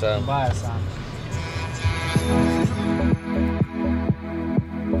fiti sana. Mbaya sana.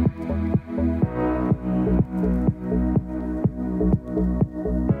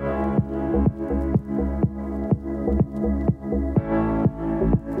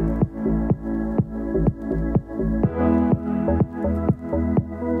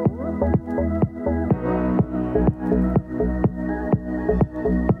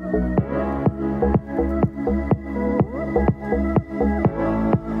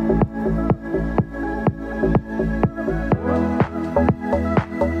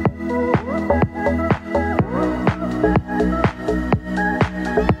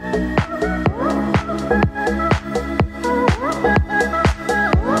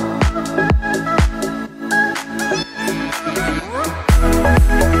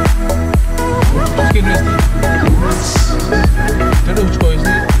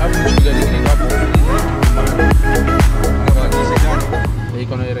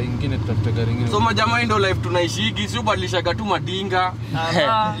 So majamaa ndio life tunaishigi, sio badilishaga tu madinga.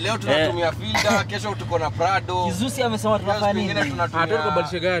 Leo tunatumia Fielder, kesho tuko na Prado. Kizusi amesema tunafanya nini? Hatuko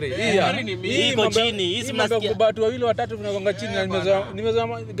badilisha gari. Hii iko chini, hii si masikia. Watu wawili watatu tunagonga chini na nimezoea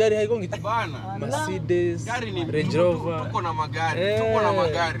gari haigongi bana. Mercedes, gari ni Range Rover. Tuko na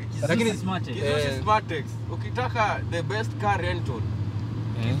magari. Lakini Smartex. Smartex. Ukitaka the best car rental.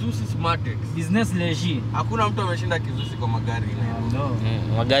 Kizusi Smartex. Business leisure. Hakuna mtu ameshinda Kizusi kwa magari. No.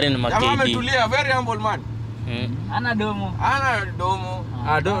 Magari ni Jamaa makedi. ametulia, very humble man. Ana domo.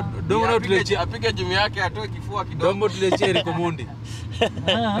 Domo tulechia apige jimu yake atoe kifua kidogo. Domo tulechia recommend.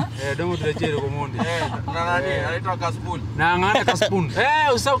 Domo tulechia recommend. Na nani anaitwa Kaspun. Na ngana Kaspun.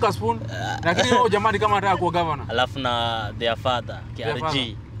 Usau Kaspun. Lakini huyo jamani kama anataka kuwa governor. Alafu na their father,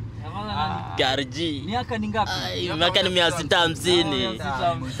 KRG. KRG. Miaka ni ngapi? Miaka ni 650.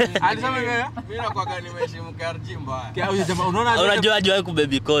 Alisema mimi nakuaga nimeheshimu KRG mbaya. Huyo jamaa unaona unajua aje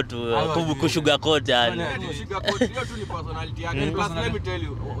kubaby coat, kushuga coat yani. Kushuga coat hiyo tu ni personality yake. Plus let me tell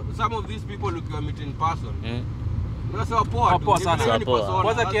you, some of these people look you meet in person. Unasema poa sana.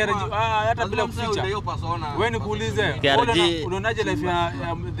 Kwanza KRG hata bila kuficha. Wewe nikuulize, unaonaje life ya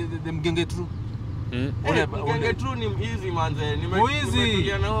the Mgenge True? Mgenge True ni mhizi manze.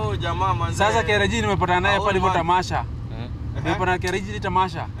 Nimetulia nao jamaa manze. Sasa KRG nimepata naye pale kwa tamasha. Nimepata KRG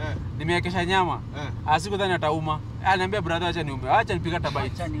tamasha. Nimewekesha nyama. Siku dhani atauma. Ananiambia brother acha niume. Acha nipika tabai.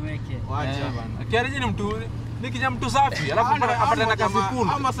 Acha niweke. Acha bana. KRG ni mtu nikija mtu safi. Alafu apata na kazi cool.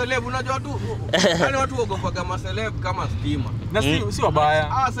 Ama celeb unajua tu. Wale watu waogopa kama celeb kama stima. Na si wabaya.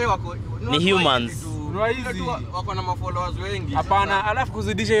 Sasa wako ni humans. Wako na followers wengi. Hapana, alafu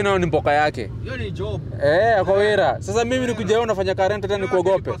kuzidisha hiyo ni mboka yake. Hiyo ni job. Kwa wera. Sasa mimi nikuja wewe unafanya current tena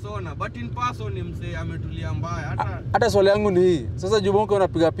nikuogope. But in person ni mzee ametulia mbaya. Hata swali yangu ni hii. Sasa Jubonke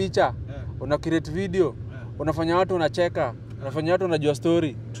unapiga picha, una create video, unafanya watu unacheka, unafanya watu unajua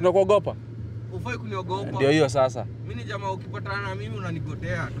story. Tunakuogopa? Ufai kuniogopa. Ndio hiyo sasa. Mimi ni jamaa ukipatana na mimi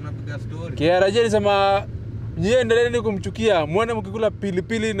unanigotea, tunapiga story. KRG alisema nyie endeleeni kumchukia, muone mkikula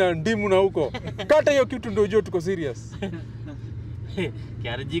pilipili na ndimu na huko. Kata hiyo kitu ndio ujue tuko serious.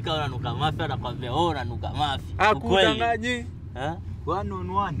 KRG kama unanuka mafi anakuambia wewe unanuka mafi. Akudangaji. One on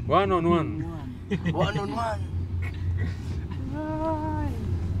one. One on one. One on one.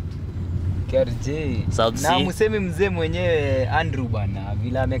 KRG. Na msemi mzee mwenyewe Andrew bana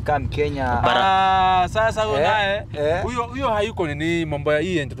vile amekaa Mkenya. Sasa huyo naye huyo hayuko nini mambo ya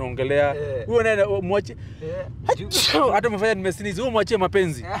hii ndio tunaongelea. Huyo naye mwache. Hata mfanya nimesinizi huyo mwachie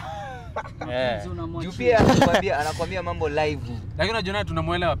mapenzi. Juu pia anakuambia mambo live. Lakini unajua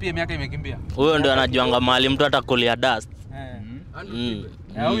tunamuelewa pia miaka imekimbia. Huyo ndio anajuanga mahali mtu atakulia dust.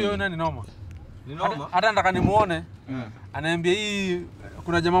 Huyo nani noma. Ni noma. Hata nataka nimuone. Anaambia hii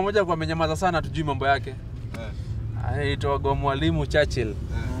kuna jamaa mmoja kwa amenyamaza sana tujui mambo yake. Anaitwa Mwalimu Churchill.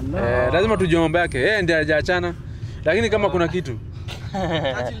 Lazima tujue mambo yake. Yeye ndiye hajaachana. Lakini kama kuna kitu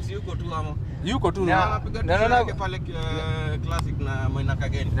Churchill yuko tu ama yuko tu naona pale classic na Maina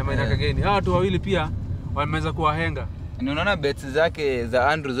Kageni. Na Maina Kageni. Hao watu wawili pia wameweza kuwahenga. Unaona bets zake za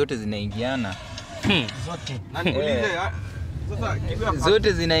Andrew zote zinaingiana. Zote. Na nikuulize sasa kitu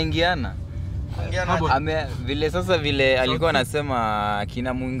Zote zinaingiana. Vile sasa vile alikuwa anasema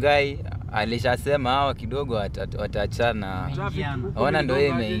kina Mungai alishasema hawa kidogo wataachana. Ona ndio yeye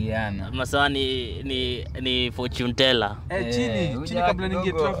imeingiana. Masawa ni fortune teller. Chini kabla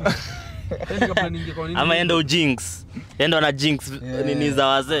niingie traffic. Kabla niingie kwa nini? Ama enda ujinx. Enda na jinx nini za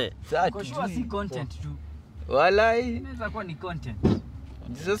wazee. Kwa sure si content tu. Walai. Inaweza kuwa ni content.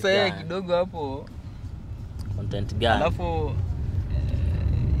 Sasa yeye kidogo hapo content gani? Alafu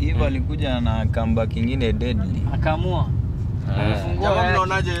Eve alikuja na comeback kingine deadly. Akaamua.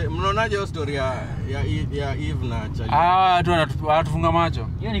 Mnaonaje hiyo story ya Eve na Charlie? Tu wanatufunga macho.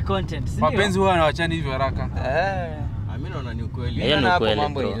 Hiyo ni content, si ndio? Wapenzi huwa wanaachana hivyo haraka. Mimi naona ni ukweli. Hiyo ni ukweli.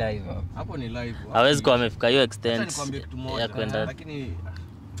 Mambo ni live hapo. Hapo ni live. Hawezi kuwa amefika hiyo extent ya kwenda. Lakini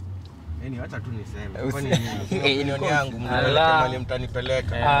acha tu niseme. Kwani opinion yangu mnaleta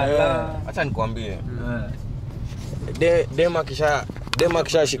mtanipeleka. Acha nikwambie. Dema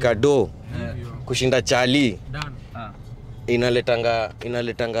kisha shika do kushinda Charlie. Inaletanga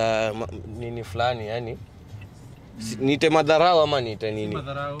nini fulani yani. Niite madharau ama niite nini?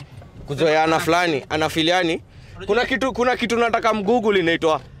 Madharau. Kuzoeana fulani, anafiliani. Kuna kitu nataka mgoogle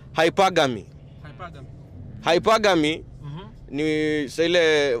inaitwa hypergamy. Hypergamy ni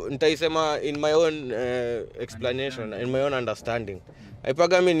ile nitaisema in my own explanation, in my own understanding.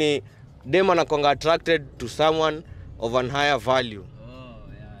 Hypergamy ni dem anakuwa attracted to someone of an higher value.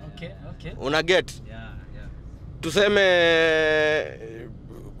 Okay. Una get? Tuseme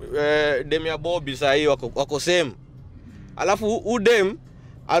dem ya Bobby saa hii wako same. Alafu udem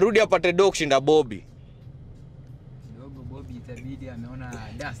arudi apate dog kushinda Bobby. Kidogo Bobby itabidi ameona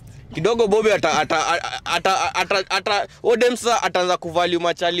dust. Kidogo Bobby udem sasa ataanza kuvalue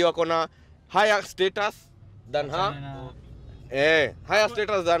machali wako na higher status than her. Higher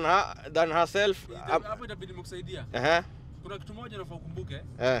status than herself. Hapo itabidi mkusaidia. Kuna kitu moja unafaa ukumbuke.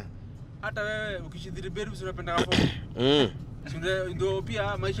 Hata wewe ukishidhiri beru unapenda hapo. Ndio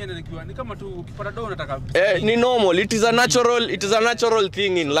pia maisha yanakuwa ni kama tu ukipata do unataka. Ni normal. It is a natural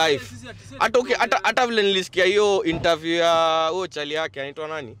thing in life. Hata vile nilisikia hiyo interview ya huyo chali yake anaitwa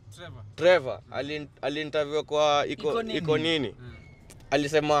nani? Trevor. Aliinterview kwa iko nini?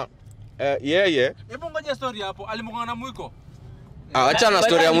 Alisema yeye. Hebu ngoja story hapo. Alimgongana na mwiko. Acha na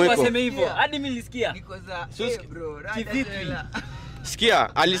story ya mwiko. Waseme hivyo. Hadi mimi nilisikia. Niko za bro.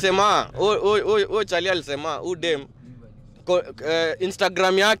 Sikia, alisema chali alisema udem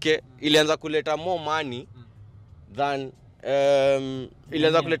Instagram yake ilianza kuleta more money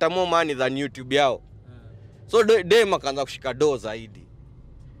than YouTube yao. So dem akaanza kushika do zaidi.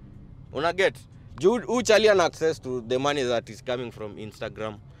 Una get? Chali ana access to the money that is coming from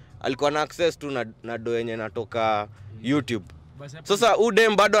Instagram. Alikuwa na access to na do yenye natoka YouTube. Sasa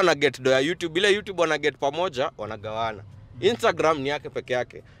udem bado ana get do ya YouTube. Bila YouTube wana get pamoja, wanagawana. Instagram ni yake peke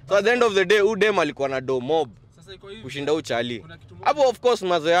yake. So at the end of the day udem alikuwa na do mob. Sasa iko hivi. Kushinda uchali. Hapo of course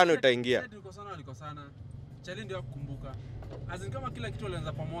mazoeano itaingia. Aliko sana. Chali ndio kukumbuka. Azin kama kila kitu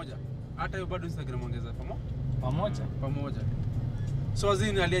alianza pamoja. Hata hiyo bado Instagram ongeza pamoja. So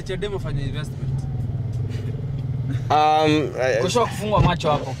azin aliacha demo fanya investment. Kusho kufungwa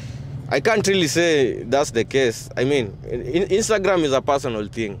macho hapo. I can't really say that's the case. I mean, Instagram is a personal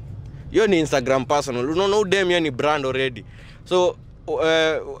thing. Hiyo ni Instagram personal. Unaona udem ni brand already. So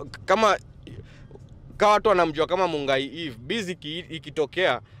kama watu wanamjua kama Mungai Eve, busy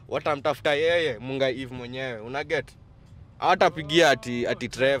ikitokea watamtafuta yeye Mungai Eve mwenyewe. Una get? Hatapigia ati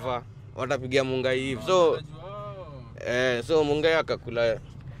Trevor, watapigia Mungai Eve. So Mungai akakula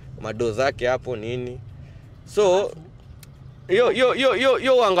mado zake hapo nini. So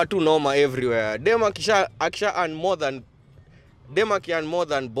yo wanga tu noma everywhere. Dema akisha earn more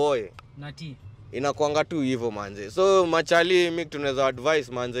than boy. Nati. Inakuanga tu hivyo manze. So machali mimi tunaweza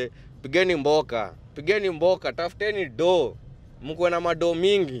advice manze, pigeni mboka, tafuteni do. Mko na mado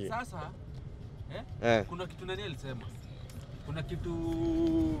mingi. Sasa kuna kitu nani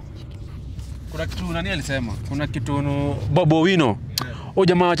alisema? Kuna kitu Bobo Wino. Huyu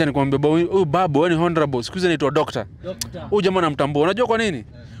jamaa acha nikwambie huyu babu ni honorable. Siku hizi anaitwa doctor. Huyu jamaa namtambua. Unajua kwa nini?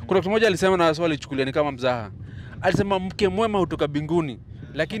 Kuna kitu moja alisema na swali chukulia ni kama mzaha. Alisema mke mwema hutoka binguni,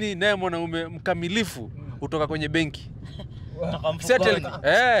 lakini naye mwanaume mkamilifu hutoka kwenye benki. Settle.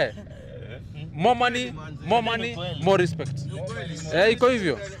 More money, more respect. Iko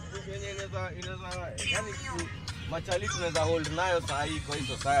hivyo. machali tunaweza hold nayo saa hii kwa hii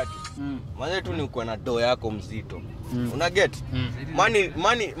society. Manze tu ni uko na do yako mzito. Una get?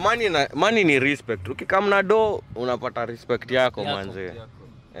 Money ni respect. Ukikam na do unapata respect yako manze.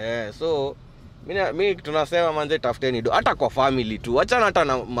 So mimi tunasema manze tafuteni do hata kwa family tu. Achana hata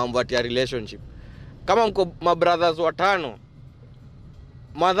na mambo ya relationship. Kama mko mabrothers watano,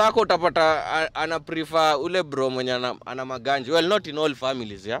 madhako utapata ana prefer ule bro mwenye ana maganji. Well, not in all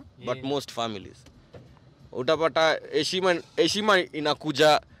families, yeah? But most families. Utapata heshima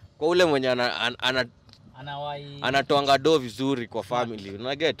inakuja kwa ule mwenye anatoanga do vizuri kwa family.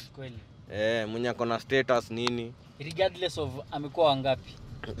 Una get? Kweli. Mwenye ako na status nini? Regardless of amekuwa wangapi.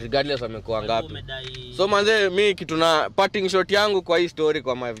 So manze mimi kitu na parting shot yangu kwa hii story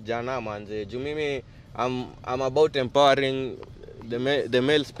kwa mavijana manze. Juu mimi I'm about empowering the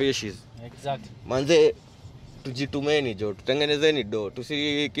male species. Exactly. Manze tujitumeni jo, tutengenezeni do,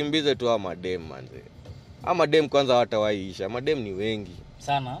 tusikimbize tu madem manze. Madem kwanza hatawaisha, madem ni wengi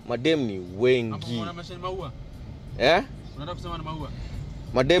sana. Madem ni wengi. Unamaanisha ni maua? Unataka kusema ni maua?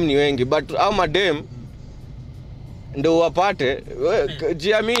 Madem ni wengi but madem ndio wapate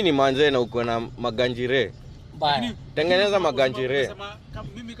jiamini manze na uko na maganjire. Bye. Tengeneza maganjire.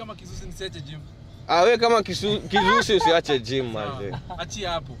 Mimi kama Kisusi nisiache gym. Wewe kama Kisusi usiache gym manze.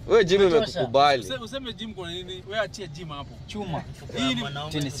 Achia hapo. Wewe gym imekukubali. Useme gym kwa nini? Wewe achia gym hapo. Chuma. Hii ni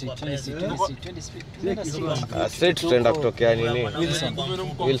 20 straight tutaenda kutokea nini?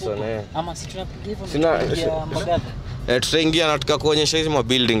 Wilson Ama si tunapiga hivyo Mbagala. Tutaingia na tukakuonyesha hizo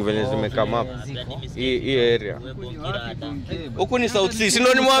mabuilding venye zimekama hapo. Hii area. Huku ni South Sea. Si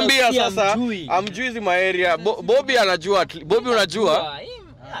ndio nimwambia sasa amjui hizo ma area. Bobby anajua. Bobby unajua?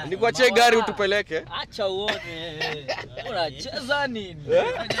 Nikuachie gari utupeleke. Acha uone. Unacheza nini?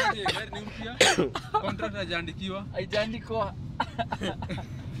 gari ni mpya. Contract haijaandikiwa. Haijaandikwa.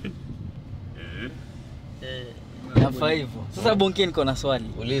 Nafaa hivyo. Sasa Bonke niko na swali.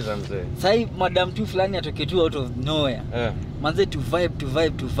 Uliza mzee. Sasa hii madam tu fulani atoke tu out of nowhere. Manze tu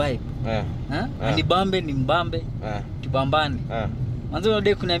vibe. Ni bambe ni mbambe. Tubambane. Manze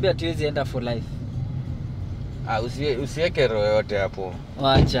unadai kuniambia tuwezi enda for life. Usiweke roho yote hapo.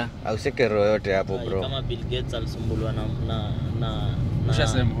 Waacha. Usiweke roho yote hapo bro. Kama Bill Gates alisumbuliwa na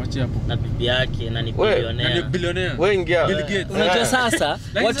ushasema wachi hapo. Na bibi yake na ni billionaire. Na ni billionaire. Wewe ingia. Bill Gates. Unajua sasa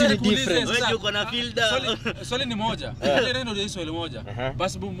watu ni different. Wewe uko na fielder. Swali ni moja. Ndio swali moja.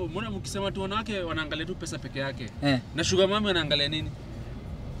 Basi mbona mkisema tu wanawake wanaangalia tu pesa peke yake. Na sugar mama anaangalia nini?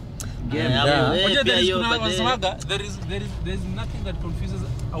 There is nothing that confuses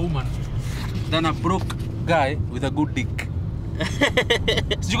a woman than a broke guy with a good dick.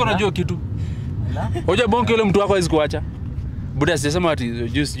 Sijui unajua kitu. Hoja Bonke yule mtu wako hawezi kuacha. Buda sijasema ati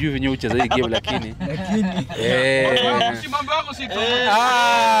just you venye ucheza hii game lakini mambo yako si tu.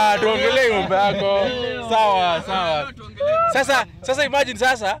 Tuongelee mambo yako. Sawa. Sasa imagine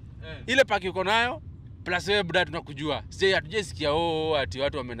sasa ile paki uko nayo plus wewe buda tunakujua. Sije hatujesikia ati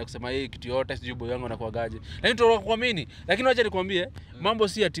watu wameenda kusema hii kitu yote sijui boy wangu anakuagaje. Lakini tunakuamini. Lakini wacha nikwambie mambo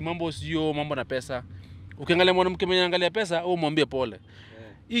si ati mambo sio mambo na pesa. Ukiangalia mwanamke mwenye angalia pesa au mwambie pole.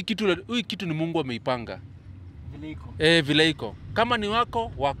 Hii kitu ni Mungu ameipanga. Vile iko. Kama ni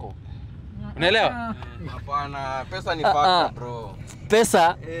wako. Unaelewa? Hapana, pesa ni factor bro.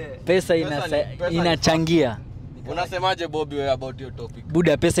 Pesa inachangia. Unasemaje Bobby wewe about your topic?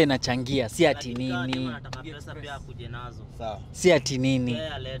 Buda pesa inachangia, si ati nini. Nataka pesa pia akuje nazo. Sawa. Si ati nini. Yeye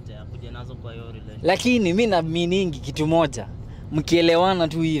alete akuje nazo kwa hiyo relation. Lakini mimi na meaning kitu moja. Mkielewana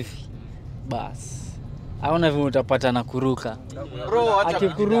tu hivi. Bas. Haona vile utapata na kuruka. Bro, acha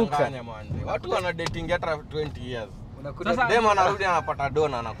kuruka. Watu wana dating hata 20 years. Sasa dema anarudi anapata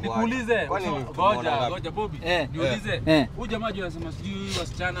dona anakuacha. Nikuulize. Ngoja Bobby. Niulize. Huyu jamaa anasema sijui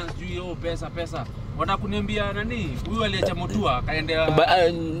wasichana sijui pesa. Wanakuniambia nani? Huyu aliacha motua akaendea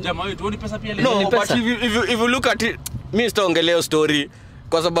jamaa wetu. Ni pesa pia no, but if you look at it, mimi sitaongelea story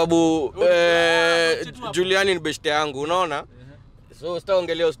kwa sababu Juliani ni best yangu, unaona? So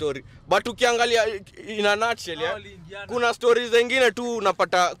sitaongelea story. But ukiangalia in a nutshell, kuna stories zingine tu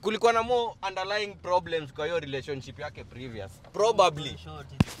unapata kulikuwa na more underlying problems kwa hiyo relationship yake previous. Probably. If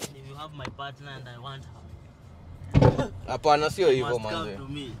you have my partner and I want her. Hapana, sio hivyo manze.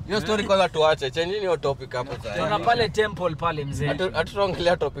 Hiyo story kwanza tuache. Change hiyo topic hapo sasa. Tunaona pale temple pale mzee.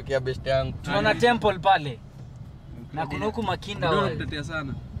 Hatutaongelea topic ya best yangu. Tunaona temple pale. Na kuna huku Makinda wale. Ndio tutetea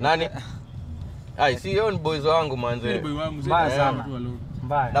sana. Nani? Si hiyo ni boys wangu manze. Ni boy wangu mbaya sana.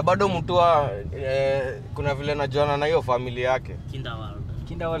 Mbaya. Na bado mtua kuna vile najuana na hiyo familia yake.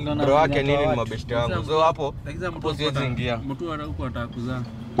 Kinda wale naona. Bro wake nini ni mabest wangu. So hapo siwezi ingia. Mtu huko atakuzaa.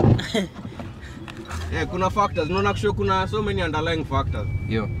 Kuna factors. Unaona kusho kuna so many underlying factors.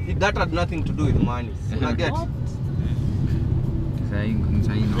 That had nothing to do with money. Una get?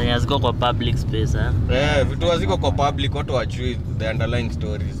 Zenye ziko kwa public space vitu haziko kwa public, watu wajui the underlying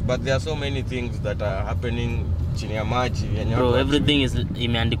stories, but there are so many things that are happening chini ya maji yenye bro, everything is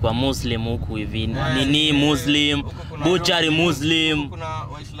imeandikwa Muslim huku hivi. Nini Muslim, butchery Muslim. Kuna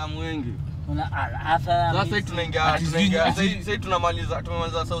Waislamu wengi. Sasa tumemaliza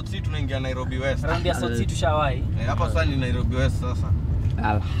South Sea, tunaingia Nairobi West. Rambia South Sea tushawahi. Hapa sasa ni Nairobi West sasa.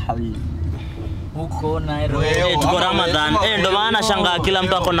 Alhamdulillah. Huko Nairobi. Tuko Ramadhan. Ndio maana shangaa kila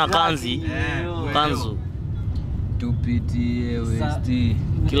mtu ako na kanzu. Tupitie West.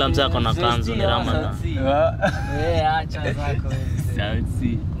 Kila mtu ako na kanzu, ni Ramadhan. Acha zako wewe. South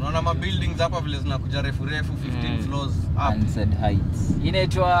Sea. Unaona ma buildings hapa vile zinakuja refu 15 floors up. Hansard Heights.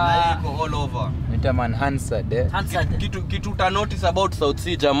 Inaitwa iko all over. Nitaman Hansard. Kitu ta notice about South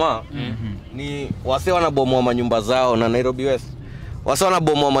Sea jamaa ni wase wanabomoa manyumba zao na Nairobi West. Wase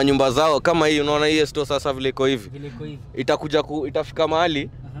wanabomoa manyumba zao kama hii, unaona hii store sasa vile iko hivi. Itafika mahali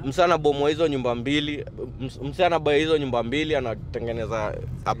msana bomoa hizo nyumba mbili, msana buy hizo nyumba mbili, anatengeneza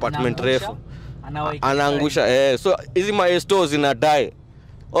apartment refu. Anaangusha so hizi ma stores zinadai.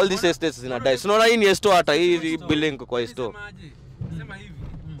 All these estates zinadai. Unaona hii ni store, hata hii building kwa store. Sema hivi.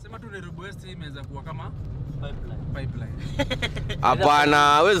 Sema tu Nairobi West imeweza kuwa kama pipeline. Hapana,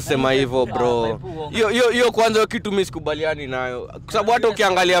 hawezi sema hivyo bro. Hiyo kwanza kitu mimi sikubaliani nayo. Kwa sababu hata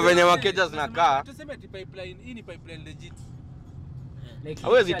ukiangalia venye makeja zinakaa, tuseme ati pipeline, hii ni pipeline legit.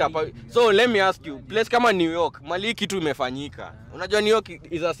 Hawezi tapa. So let me ask you, place kama New York, mali kitu imefanyika. Unajua New York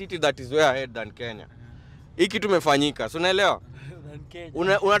is a city that is way ahead than Kenya. Hii kitu imefanyika. So unaelewa?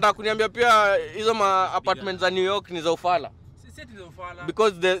 Unataka kuniambia pia hizo ma apartments za New York ni za ufala?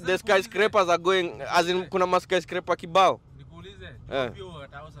 Because the skyscrapers are going, as in kuna ma skyscraper kibao. Nikuulize, pia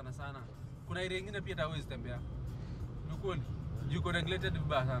watao sana. Kuna ile nyingine pia hawezi tembea. Nukuni, yuko neglected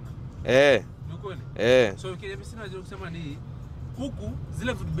vibaya sana. Nukuni. So mimi sina haja kusema ni huku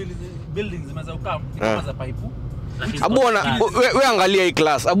zile buildings zimeanza ukam ni kama za pipe. Wewe angalia hii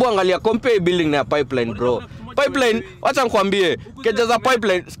class. Angalia compare building na pipeline bro. Pipeline, acha nikwambie, keja za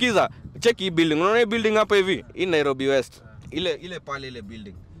pipeline, sikiza, check hii building. Unaona hii building hapa hivi? Hii Nairobi West. Ile pale ile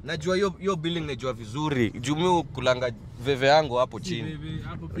building. Najua hiyo building najua vizuri. Jumio kulanga veve yangu hapo chini.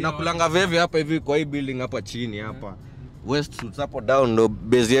 Na kulanga veve hapa hivi kwa hii building hapa chini hapa. West Suits hapo down ndo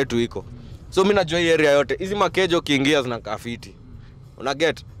base yetu iko. So mimi najua hii area yote. Hizi makeja ukiingia zinakaa fiti. Una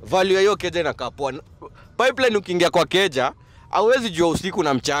get? Value ya hiyo keja inakaa poa. Pipeline ukiingia kwa keja, hauwezi jua usiku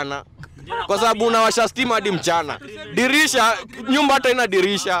na mchana. Kwa sababu unawasha stima hadi mchana. Dirisha, nyumba hata ina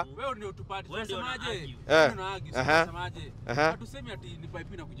dirisha. Wewe ndio tupate. Unasemaje? Unasemaje? Hatusemi ati ni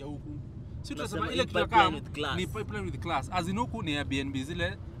pipe inakuja huku. Sisi tunasema ile tunakaa ni pipeline with class. As in huku ni Airbnb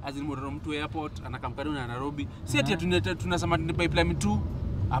zile, as in mtu airport anakamkaribu na Nairobi. Si ati tunasema ni pipeline tu.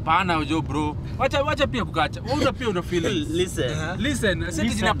 Hapana ojo bro. Wacha pia kukacha. Wewe pia una feel. Listen.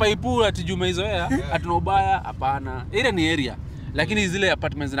 Sisi tuna pipe ati jume hizo hatuna ubaya. Hapana. Ile ni area. Lakini zile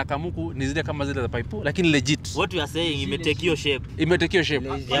apartments na kamuku ni zile kama zile za pipe lakini legit. What you are saying imetake your shape.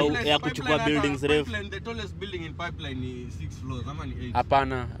 Ya kuchukua buildings refu. The tallest building in pipeline ni 6 floors ama ni 8.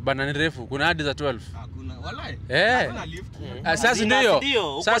 Hapana, bana ni refu. Kuna hadi za 12. Hakuna. Walai. Hakuna lift. Sasa ndio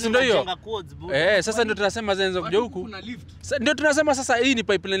hiyo. Sasa ndio tunasema zenzo kuja huku. Ndio tunasema sasa hii ni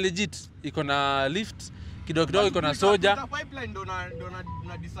pipeline legit. Iko na lift. Kidogo iko na soja. Pipeline ndo na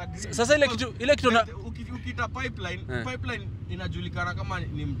disagree. Sasa ile kitu na ukita pipeline inajulikana kama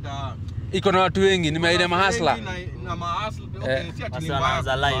ni mtaa. Iko na watu wengi, ni maeneo mahasla. Na mahasla. Okay, si ati ni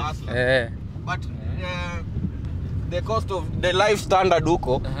mahasla. But the cost of the life standard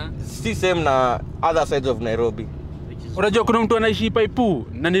huko si same na other sides of Nairobi. Unajua kuna mtu anaishi Paipu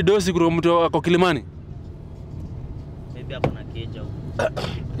na ni dosi kuna mtu wako Kilimani. Maybe hapo na keja huko.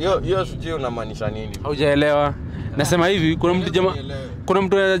 Hiyo sijui unamaanisha nini. Haujaelewa. Nasema hivi kuna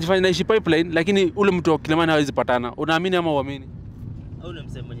mtu anajifanya naishi pipeline lakini ule mtu wa Kilimani hawezi patana. Unaamini ama uamini? Au ule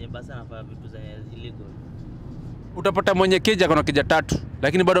msemo mwenye basi anafanya vitu za illegal. Utapata mwenye keja kuna keja 3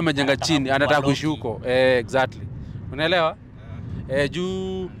 lakini bado amejenga chini anataka kuishi huko. Exactly. Unaelewa?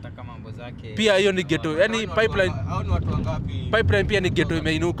 Juu nataka mambo zake. Pia hiyo ni ghetto. Yaani pipeline. Hao ni watu wangapi? Pipeline pia ni ghetto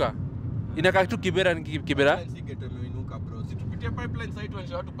imeinuka. Inakaa tu Kibera ni Kibera. Si ghetto imeinuka bro. Si tupitie pipeline site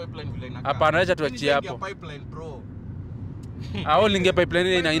tuanze watu pipeline vile inakaa. Hapana, acha tuachie hapo. Pipeline bro. Hao linge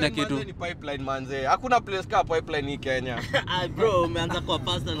pipeline ina kitu. Ni pipeline manze. Hakuna place ka pipeline hii Kenya. Bro, umeanza kwa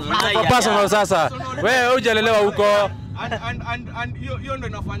personal. Kwa personal sasa. Wewe hujalelewa huko. And hiyo ndio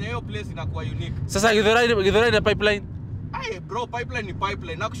inafanya hiyo place inakuwa unique. Sasa Githurai na pipeline. Bro, pipeline ni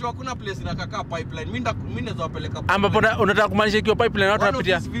pipeline. Nakusho hakuna place inakaa pipeline. Mimi naweza wapeleka. Ambapo unataka kumaanisha ikiwa pipeline watu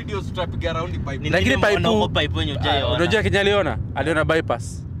wanapitia. Videos tutapiga around pipeline. Lakini pipe wenye ujao. Unajua Kenya aliona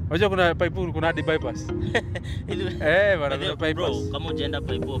bypass. Unajua kuna pipe kuna hadi bypass. Bana kuna bypass. Bro, kama unaenda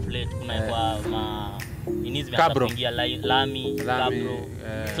pipe of late kuna kwa inizi Kabro. kuingia lami kabro.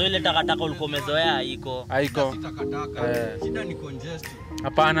 So ile takataka ulikuwa umezoea haiko. Shida ni congestion.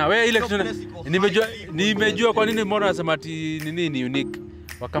 Hapana, wewe ile kitu nimejua kwa nini mbona unasema ati ni unique.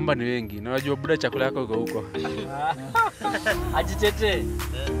 Wakamba ni wengi. Na unajua buda chakula yako iko huko. Ajitete.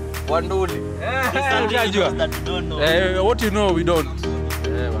 Wanduli. Unajua. What you know we don't.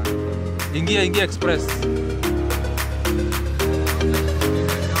 Bana. Ingia express.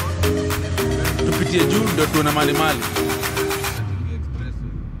 Tupitie juu ndio tuone mali.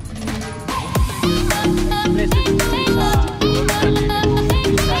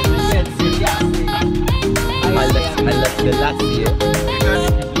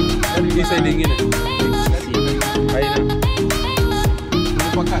 Hii side nyingine. Haina.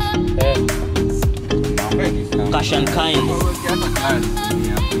 Cash and kind.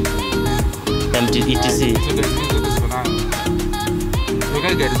 MTETC.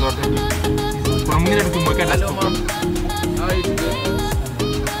 Weka gari zote. Kuna mwingine tukimweka ndani.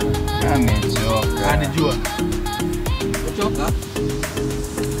 Amechoka. Anijua. Kuchoka?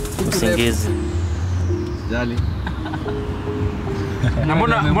 Usingizi. Jali. Na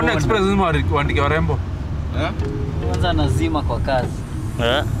mbona express lazima waandike warembo? Kwanza nazima kwa kazi.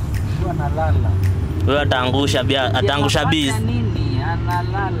 Analala. Wewe ataangusha biz. Nini?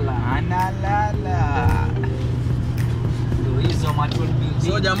 Analala. Ndio hizo matron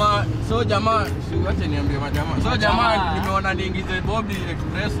building. So jamaa, wacha niambie majamaa. So jamaa nimeona niingize Bobby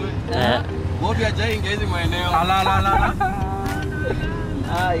Expressway. Bobby hajaingia hizi maeneo.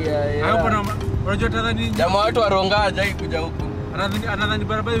 Hapo unajua tadhani Jamaa watu waronga hajai kuja huku. anadhani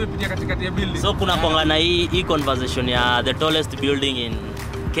barabara imepitia katikati ya building. So kuna kongana hii conversation ya the tallest building in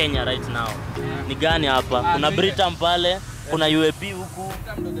Kenya right now. Ni gani hapa? Kuna Britam pale, kuna UAP huku.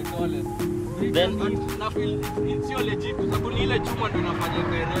 Then sio legit kwa sababu ni ile chuma ndio inafanya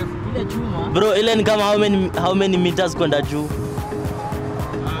refu. Ile chuma. bro, ile ni kama how many meters kwenda juu?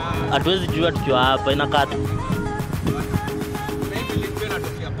 Hatuwezi jua tukiwa hapa inakaa tu. Maybe ilikuwa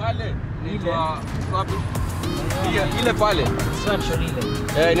inatokea pale. Ile pale. Structure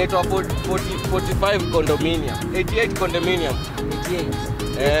ile. Inaitwa 45 condominium. 88 condominium.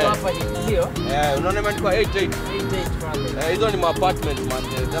 88. Hapa ni ndio. Unaona imeandikwa 88. 88 pale. Hizo ni apartments man.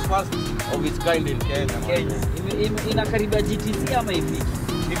 The first of its kind in Kenya. Kenya. Inakaribia GTC ama hivi?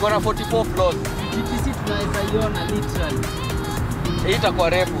 Iko na 44 floors. GTC tunaweza iona literally. Hii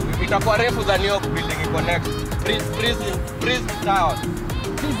itakuwa refu than hiyo building iko next. Prison Towers.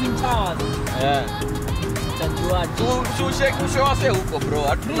 Prison Towers. Tajuaje? Tushose huko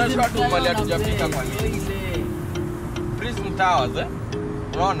bro. Tunashua tu mali hatujafika kwa nini. Prison Towers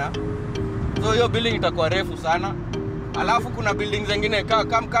unaona? So hiyo building itakuwa refu sana. Alafu kuna buildings zingine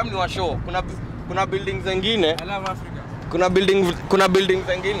kama ni wa show. Kuna buildings zingine. I love Africa. Kuna buildings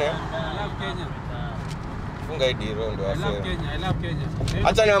zingine. I love Kenya. Funga hii diro ndio I love Kenya.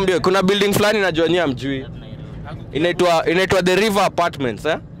 Acha niambie kuna building fulani najua nyinyi hamjui. Inaitwa The River Apartments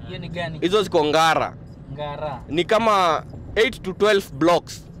Hiyo ni gani? Hizo ziko Ngara. Ni kama 8 to 12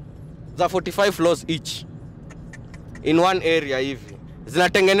 blocks za 45 floors each in one area hivi.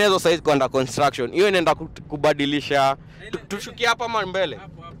 Zinatengenezwa sasa kwa under construction. Hiyo inaenda kubadilisha tushukia hapa mbele.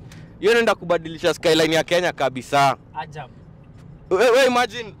 Hiyo inaenda kubadilisha skyline ya Kenya kabisa. Ajabu. Wewe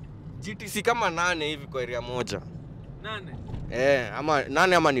imagine GTC kama 8 hivi kwa area moja. 8. Ama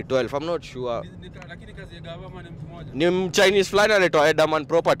 8 ama ni 12, I'm not sure. Lakini kazi ya gavana ni mtu mmoja. Ni Chinese fulani anaitwa Edaman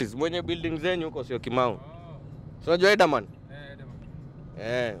Properties, mwenye building zenyu huko sio Kimau. So unajua Edaman?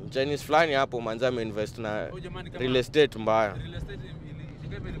 Edaman. Chinese fulani hapo manza ameinvest na real estate mbaya. Real estate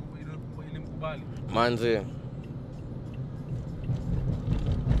ilimkubali. Manze.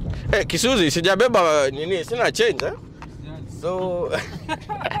 Kisuzi sijabeba nini, sina change So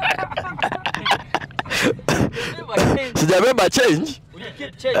sijabeba change.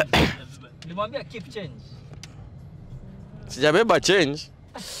 Keep change. Nilimwambia keep change. Sijabeba change.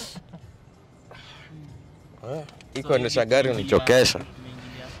 Iko endesha gari unichokesha.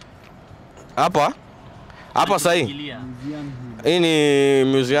 Hapa sasa hii. Hii ni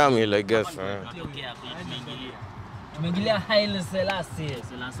museum ile I guess. Tumeingilia Haile Selassie.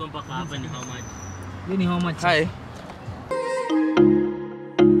 Mpaka hapa ni how much? Hiyo ni how much? Hi.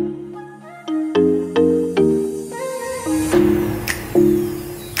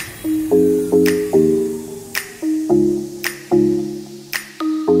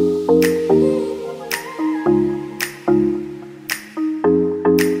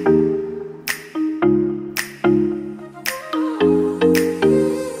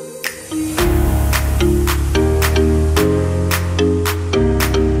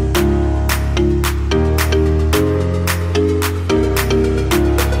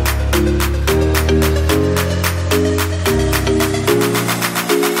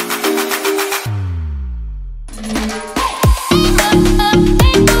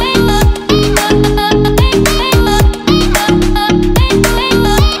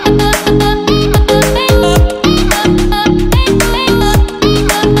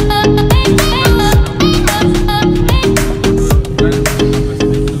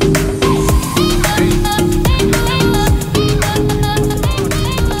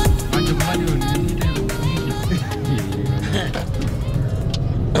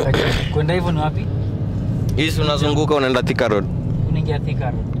 Kwenda hivyo ni wapi? Hii unazunguka unaenda Thika Road. Unaingia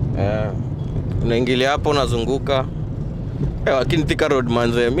Thika Road. Unaingilia hapo unazunguka. Lakini Thika Road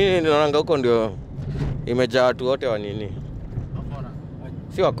manze, mimi naona huko ndio imejaa watu wote wa nini? Wakora.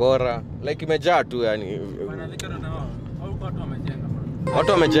 Si wakora, like imejaa tu yani. Bana Thika Road nao. Au watu wamejenga.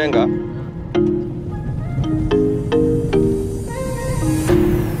 Watu wamejenga.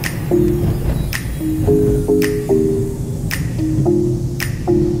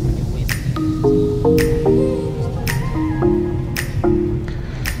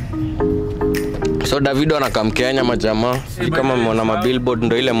 So Davido anakaa Mkenya majamaa. Si kama mmeona mabillboard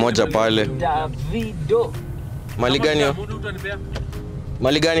ndo ile moja pale. Davido. Mali gani hiyo?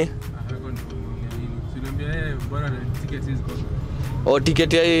 Mali gani? Oh,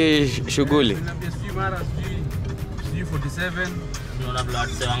 ticket ya hii shughuli. Unaona blood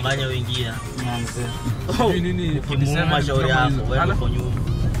sewanganya uingia. Nini? Kimuma shauri yako wewe uko nyuma.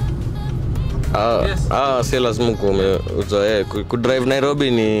 Si lazima uzoee. Kudrive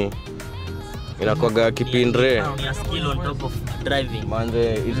Nairobi ni inakuwaga kipindre. Ni a skill on top of driving.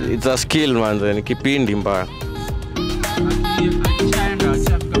 Manze, it's a skill manze, ni kipindi mbaya.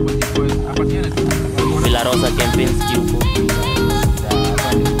 Villa Rosa Kempinski huko.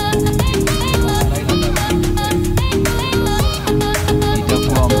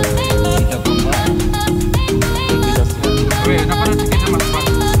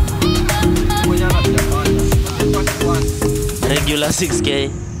 Regular 6K.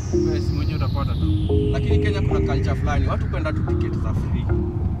 Mmoja utapata tu. Lakini Kenya kuna culture fulani, watu kwenda tu ticket za free.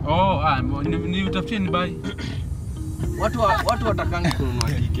 Ni utafutie ni buy. Watu watakangi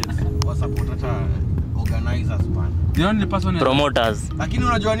kununua tickets, wa support hata organizers bana. The only person Promoters. Lakini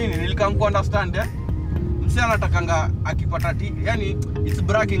unajua nini? Nilikaa understand msee anatakanga akipata ticket, yani it's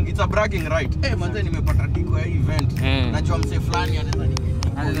a bragging right. Manze nimepata ticket ya event. Najua msee fulani anaweza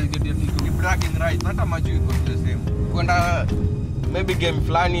ni bragging right. Hata majuu iko the same. Kwenda maybe game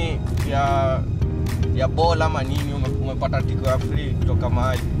fulani ya ball ama nini umepata ticket ya free kutoka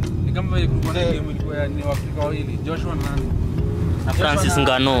mahali. ni kama ilikuwa game ilikuwa ni Afrika wawili Joshua na Francis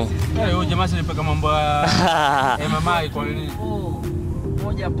Ngano. Huyo jamaa anipeka mambo ya MMA kwa nini?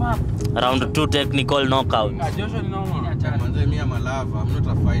 Moja pap. Round 2 technical knockout. Joshua ni noma. Manze mimi am a lover, I'm not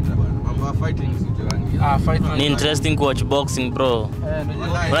a fighter bwana. Mambo ya fighting sijuangi. Fight Ni interesting ku watch boxing bro.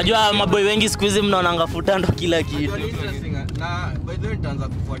 Unajua maboy wengi siku hizi mnaonanga futa ndo kila kitu. Na by the way nitaanza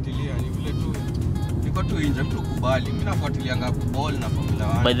kufuatilia ni vile tu niko tu nje mtu kubali. Mimi nafuatilianga ball na Formula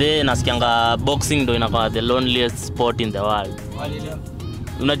 1. By the way nasikianga boxing ndo inakuwa the loneliest sport in the world.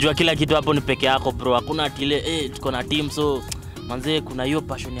 Unajua kila kitu hapo ni peke yako bro. Hakuna atile tuko na team so manze kuna hiyo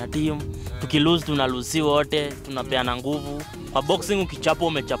passion ya team. Tukilose tunalose wote, tunapeana nguvu. Kwa boxing ukichapwa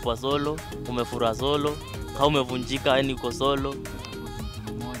umechapwa solo, umefura solo, kama umevunjika yani uko solo.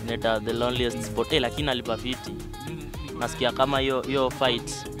 Neta the loneliest sport. Lakini alipa fiti. Nasikia kama hiyo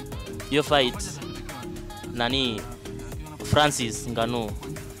fight nani Francis Ngano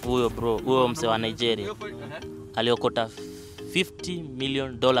huyo bro, huyo mse wa Nigeria aliokota $50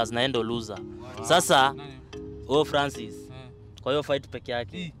 million na endo loser. Sasa huyo Francis kwa hiyo fight peke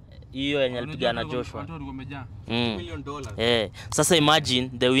yake hiyo yenye alipigana Joshua $1 million. Sasa imagine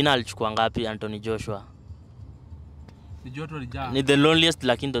the winner alichukua ngapi? Anthony Joshua ni the loneliest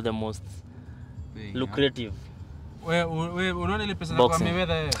lakini the most lucrative. Wewe unaona ile pesa kwa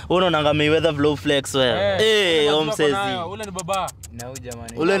Mayweather unaona Mayweather flow flex wewe omsezi ule ni baba na huyu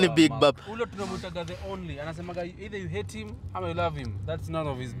jamani ule ni big bab ule tunamtaga the only anasemaga either you hate him or you love him, that's none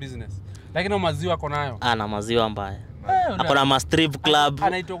of his business. Lakini maziwa ako nayo ana maziwa mbaya ako na strip club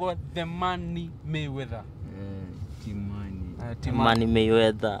anaitwa the Money Mayweather Money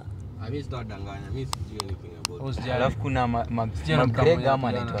Mayweather. Mimi sitadanganya, mimi sijui anything about. Alafu kuna McGregor ama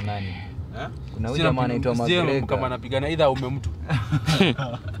anaitwa nani? Kuna huyu jamaa anaitwa McGregor kama anapigana either ume mtu.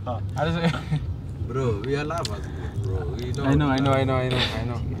 Bro, we are lovers bro. We don't. I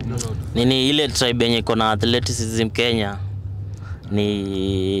know. Nini ile tribe yenye iko na athleticism Kenya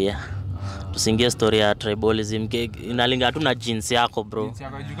ni tusingie story ya tribalism inalinga tu na jeans yako bro. Jeans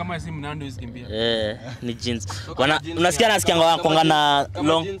yako kama si mnando isikimbia. Ni jeans. Unasikia wako na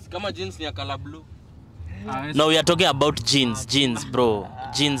long kama jeans ni ya color blue. No, we are talking about jeans bro.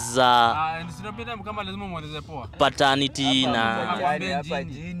 Jeans nisinapenda kama lazima mueleze poa. Paternity na hapa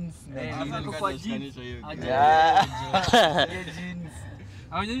jeans kwa jeans.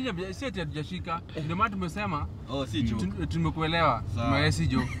 Jeans. Si ati hatujashika. Ndio maana tumesema si joke. Tumekuelewa. Mimi si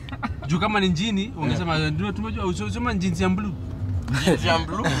joke. Juu kama ni njini ungesema ndio tumejua usema jeans ya blue. Jeans ya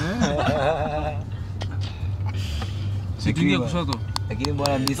blue. Sikingia kushoto. Lakini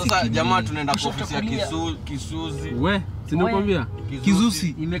bwana mimi sasa jamaa tunaenda kwa ofisi ya Kisuzi. Sinakwambia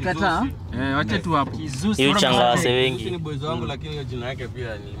Kizusi Imekataa. Wacha tu hapo. Kizusi. Hiyo changa wase Kizusi wengi. ni boys wangu lakini hiyo jina yake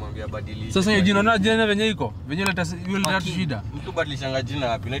pia nilimwambia badilisha. Sasa hiyo jina na jina venye iko. Venye leta shida. Mtu badilishanga jina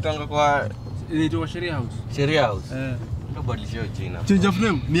wapi? Naitanga kwa Inaitwa Sheria House. Sheria House. Mtu badilisha hiyo jina. Change of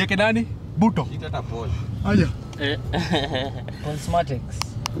name. Ni yake nani? Buto. Itata Paul. Aja. Paul Smartex.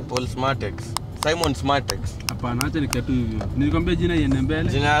 Paul Smartex. Simon Smartex. Hapana, acha nikatu hivyo. Nilikwambia jina iende mbele.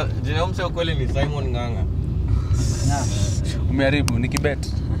 Jina umse kweli ni Simon Nganga. Umeharibu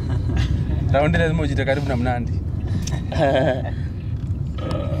nikibet. Raundi lazima ujite karibu na Mnandi.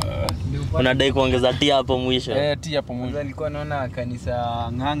 Unadai kuongeza tia hapo mwisho. Tia hapo mwisho. Nilikuwa naona kanisa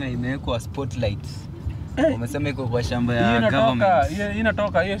Nganga imewekwa spotlights. Wamesema iko kwa shamba ya government. Hiyo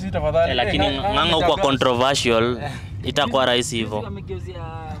inatoka, hiyo si tafadhali. Lakini Nganga kwa controversial itakuwa rahisi hivyo. Amegeuzia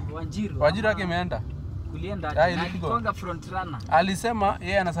Wanjiru. Wanjiru yake imeenda. Kulienda alikonga front runner. Alisema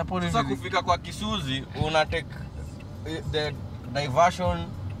yeye ana support Sasa kufika kwa Kisuzi una take the diversion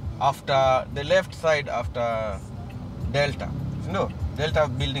after the left side after Delta. Ndio? Delta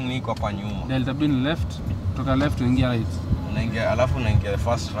building ni iko hapa nyuma. Delta building left, kutoka left unaingia right. Unaingia alafu unaingia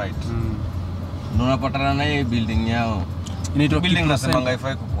first right. Ndio unapatana na hii building yao. Inaitwa building nasema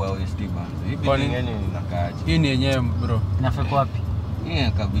haifai kukua West Bank. Hii building yenyewe inakaaje? Hii ni yenyewe bro. Inafika wapi? Hii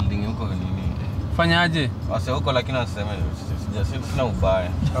ni ka building huko nini? Fanyaje? Wase huko lakini nasema sina ubaya.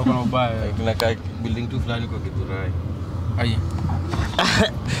 Hakuna ubaya. Tunakaa building tu fulani kwa Githurai. Ai.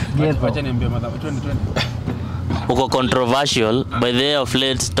 Acha niambie madam, twende. Uko controversial. By the way of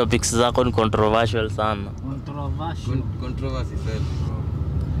late topics zako ni controversial sana. Controversy self.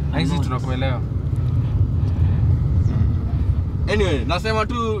 Hizi tunakuelewa. Anyway, nasema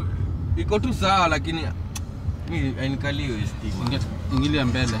tu iko tu sawa lakini mimi hainikaliwi stima. Ingilia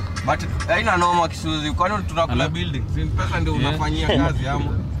mbele. But haina noma Kisuzi. Kwani tunakula building? Si pesa ndio unafanyia kazi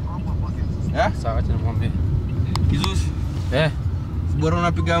ama? Sawa, acha nimwambie. Kizushi. Bora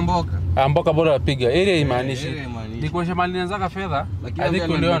unapiga mboka. Mboka bora apiga. Area imaanishi. Nikuosha mali nianzaka fedha.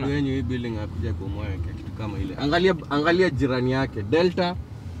 Lakini uliona wenyewe hii building hakuja kumweka kitu kama ile. Angalia jirani yake Delta.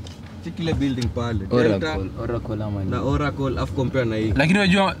 Chikile building pale. Delta, Oracle ama na Oracle afu compare na hii. Lakini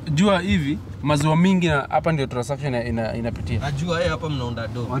unajua hivi maziwa mingi na hapa ndio transaction inapitia. Najua hapa mnaunda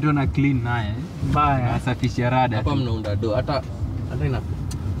do. watu wana clean naye. Mbaya. Nasafisha rada. Hapa mnaunda do. Hata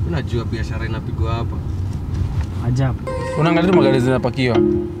unajua biashara inapigwa hapa. Ajabu. Unaangalia magari zinapakiwa.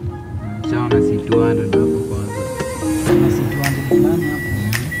 Chaona C200 hapo kwanza. Kuna C200 fulani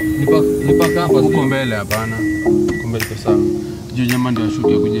hapo. Nipaka hapa Huko mbele hapana. Huko mbele kwa sawa. Juu nyama ndio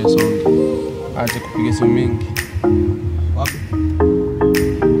ashukia kuja songi. Acha kupiga simu mingi. wapi?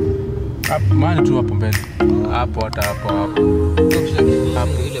 Hapo maana tu hapo mbele. Hapo hata hapo.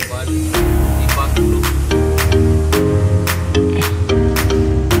 Hapo ile pale.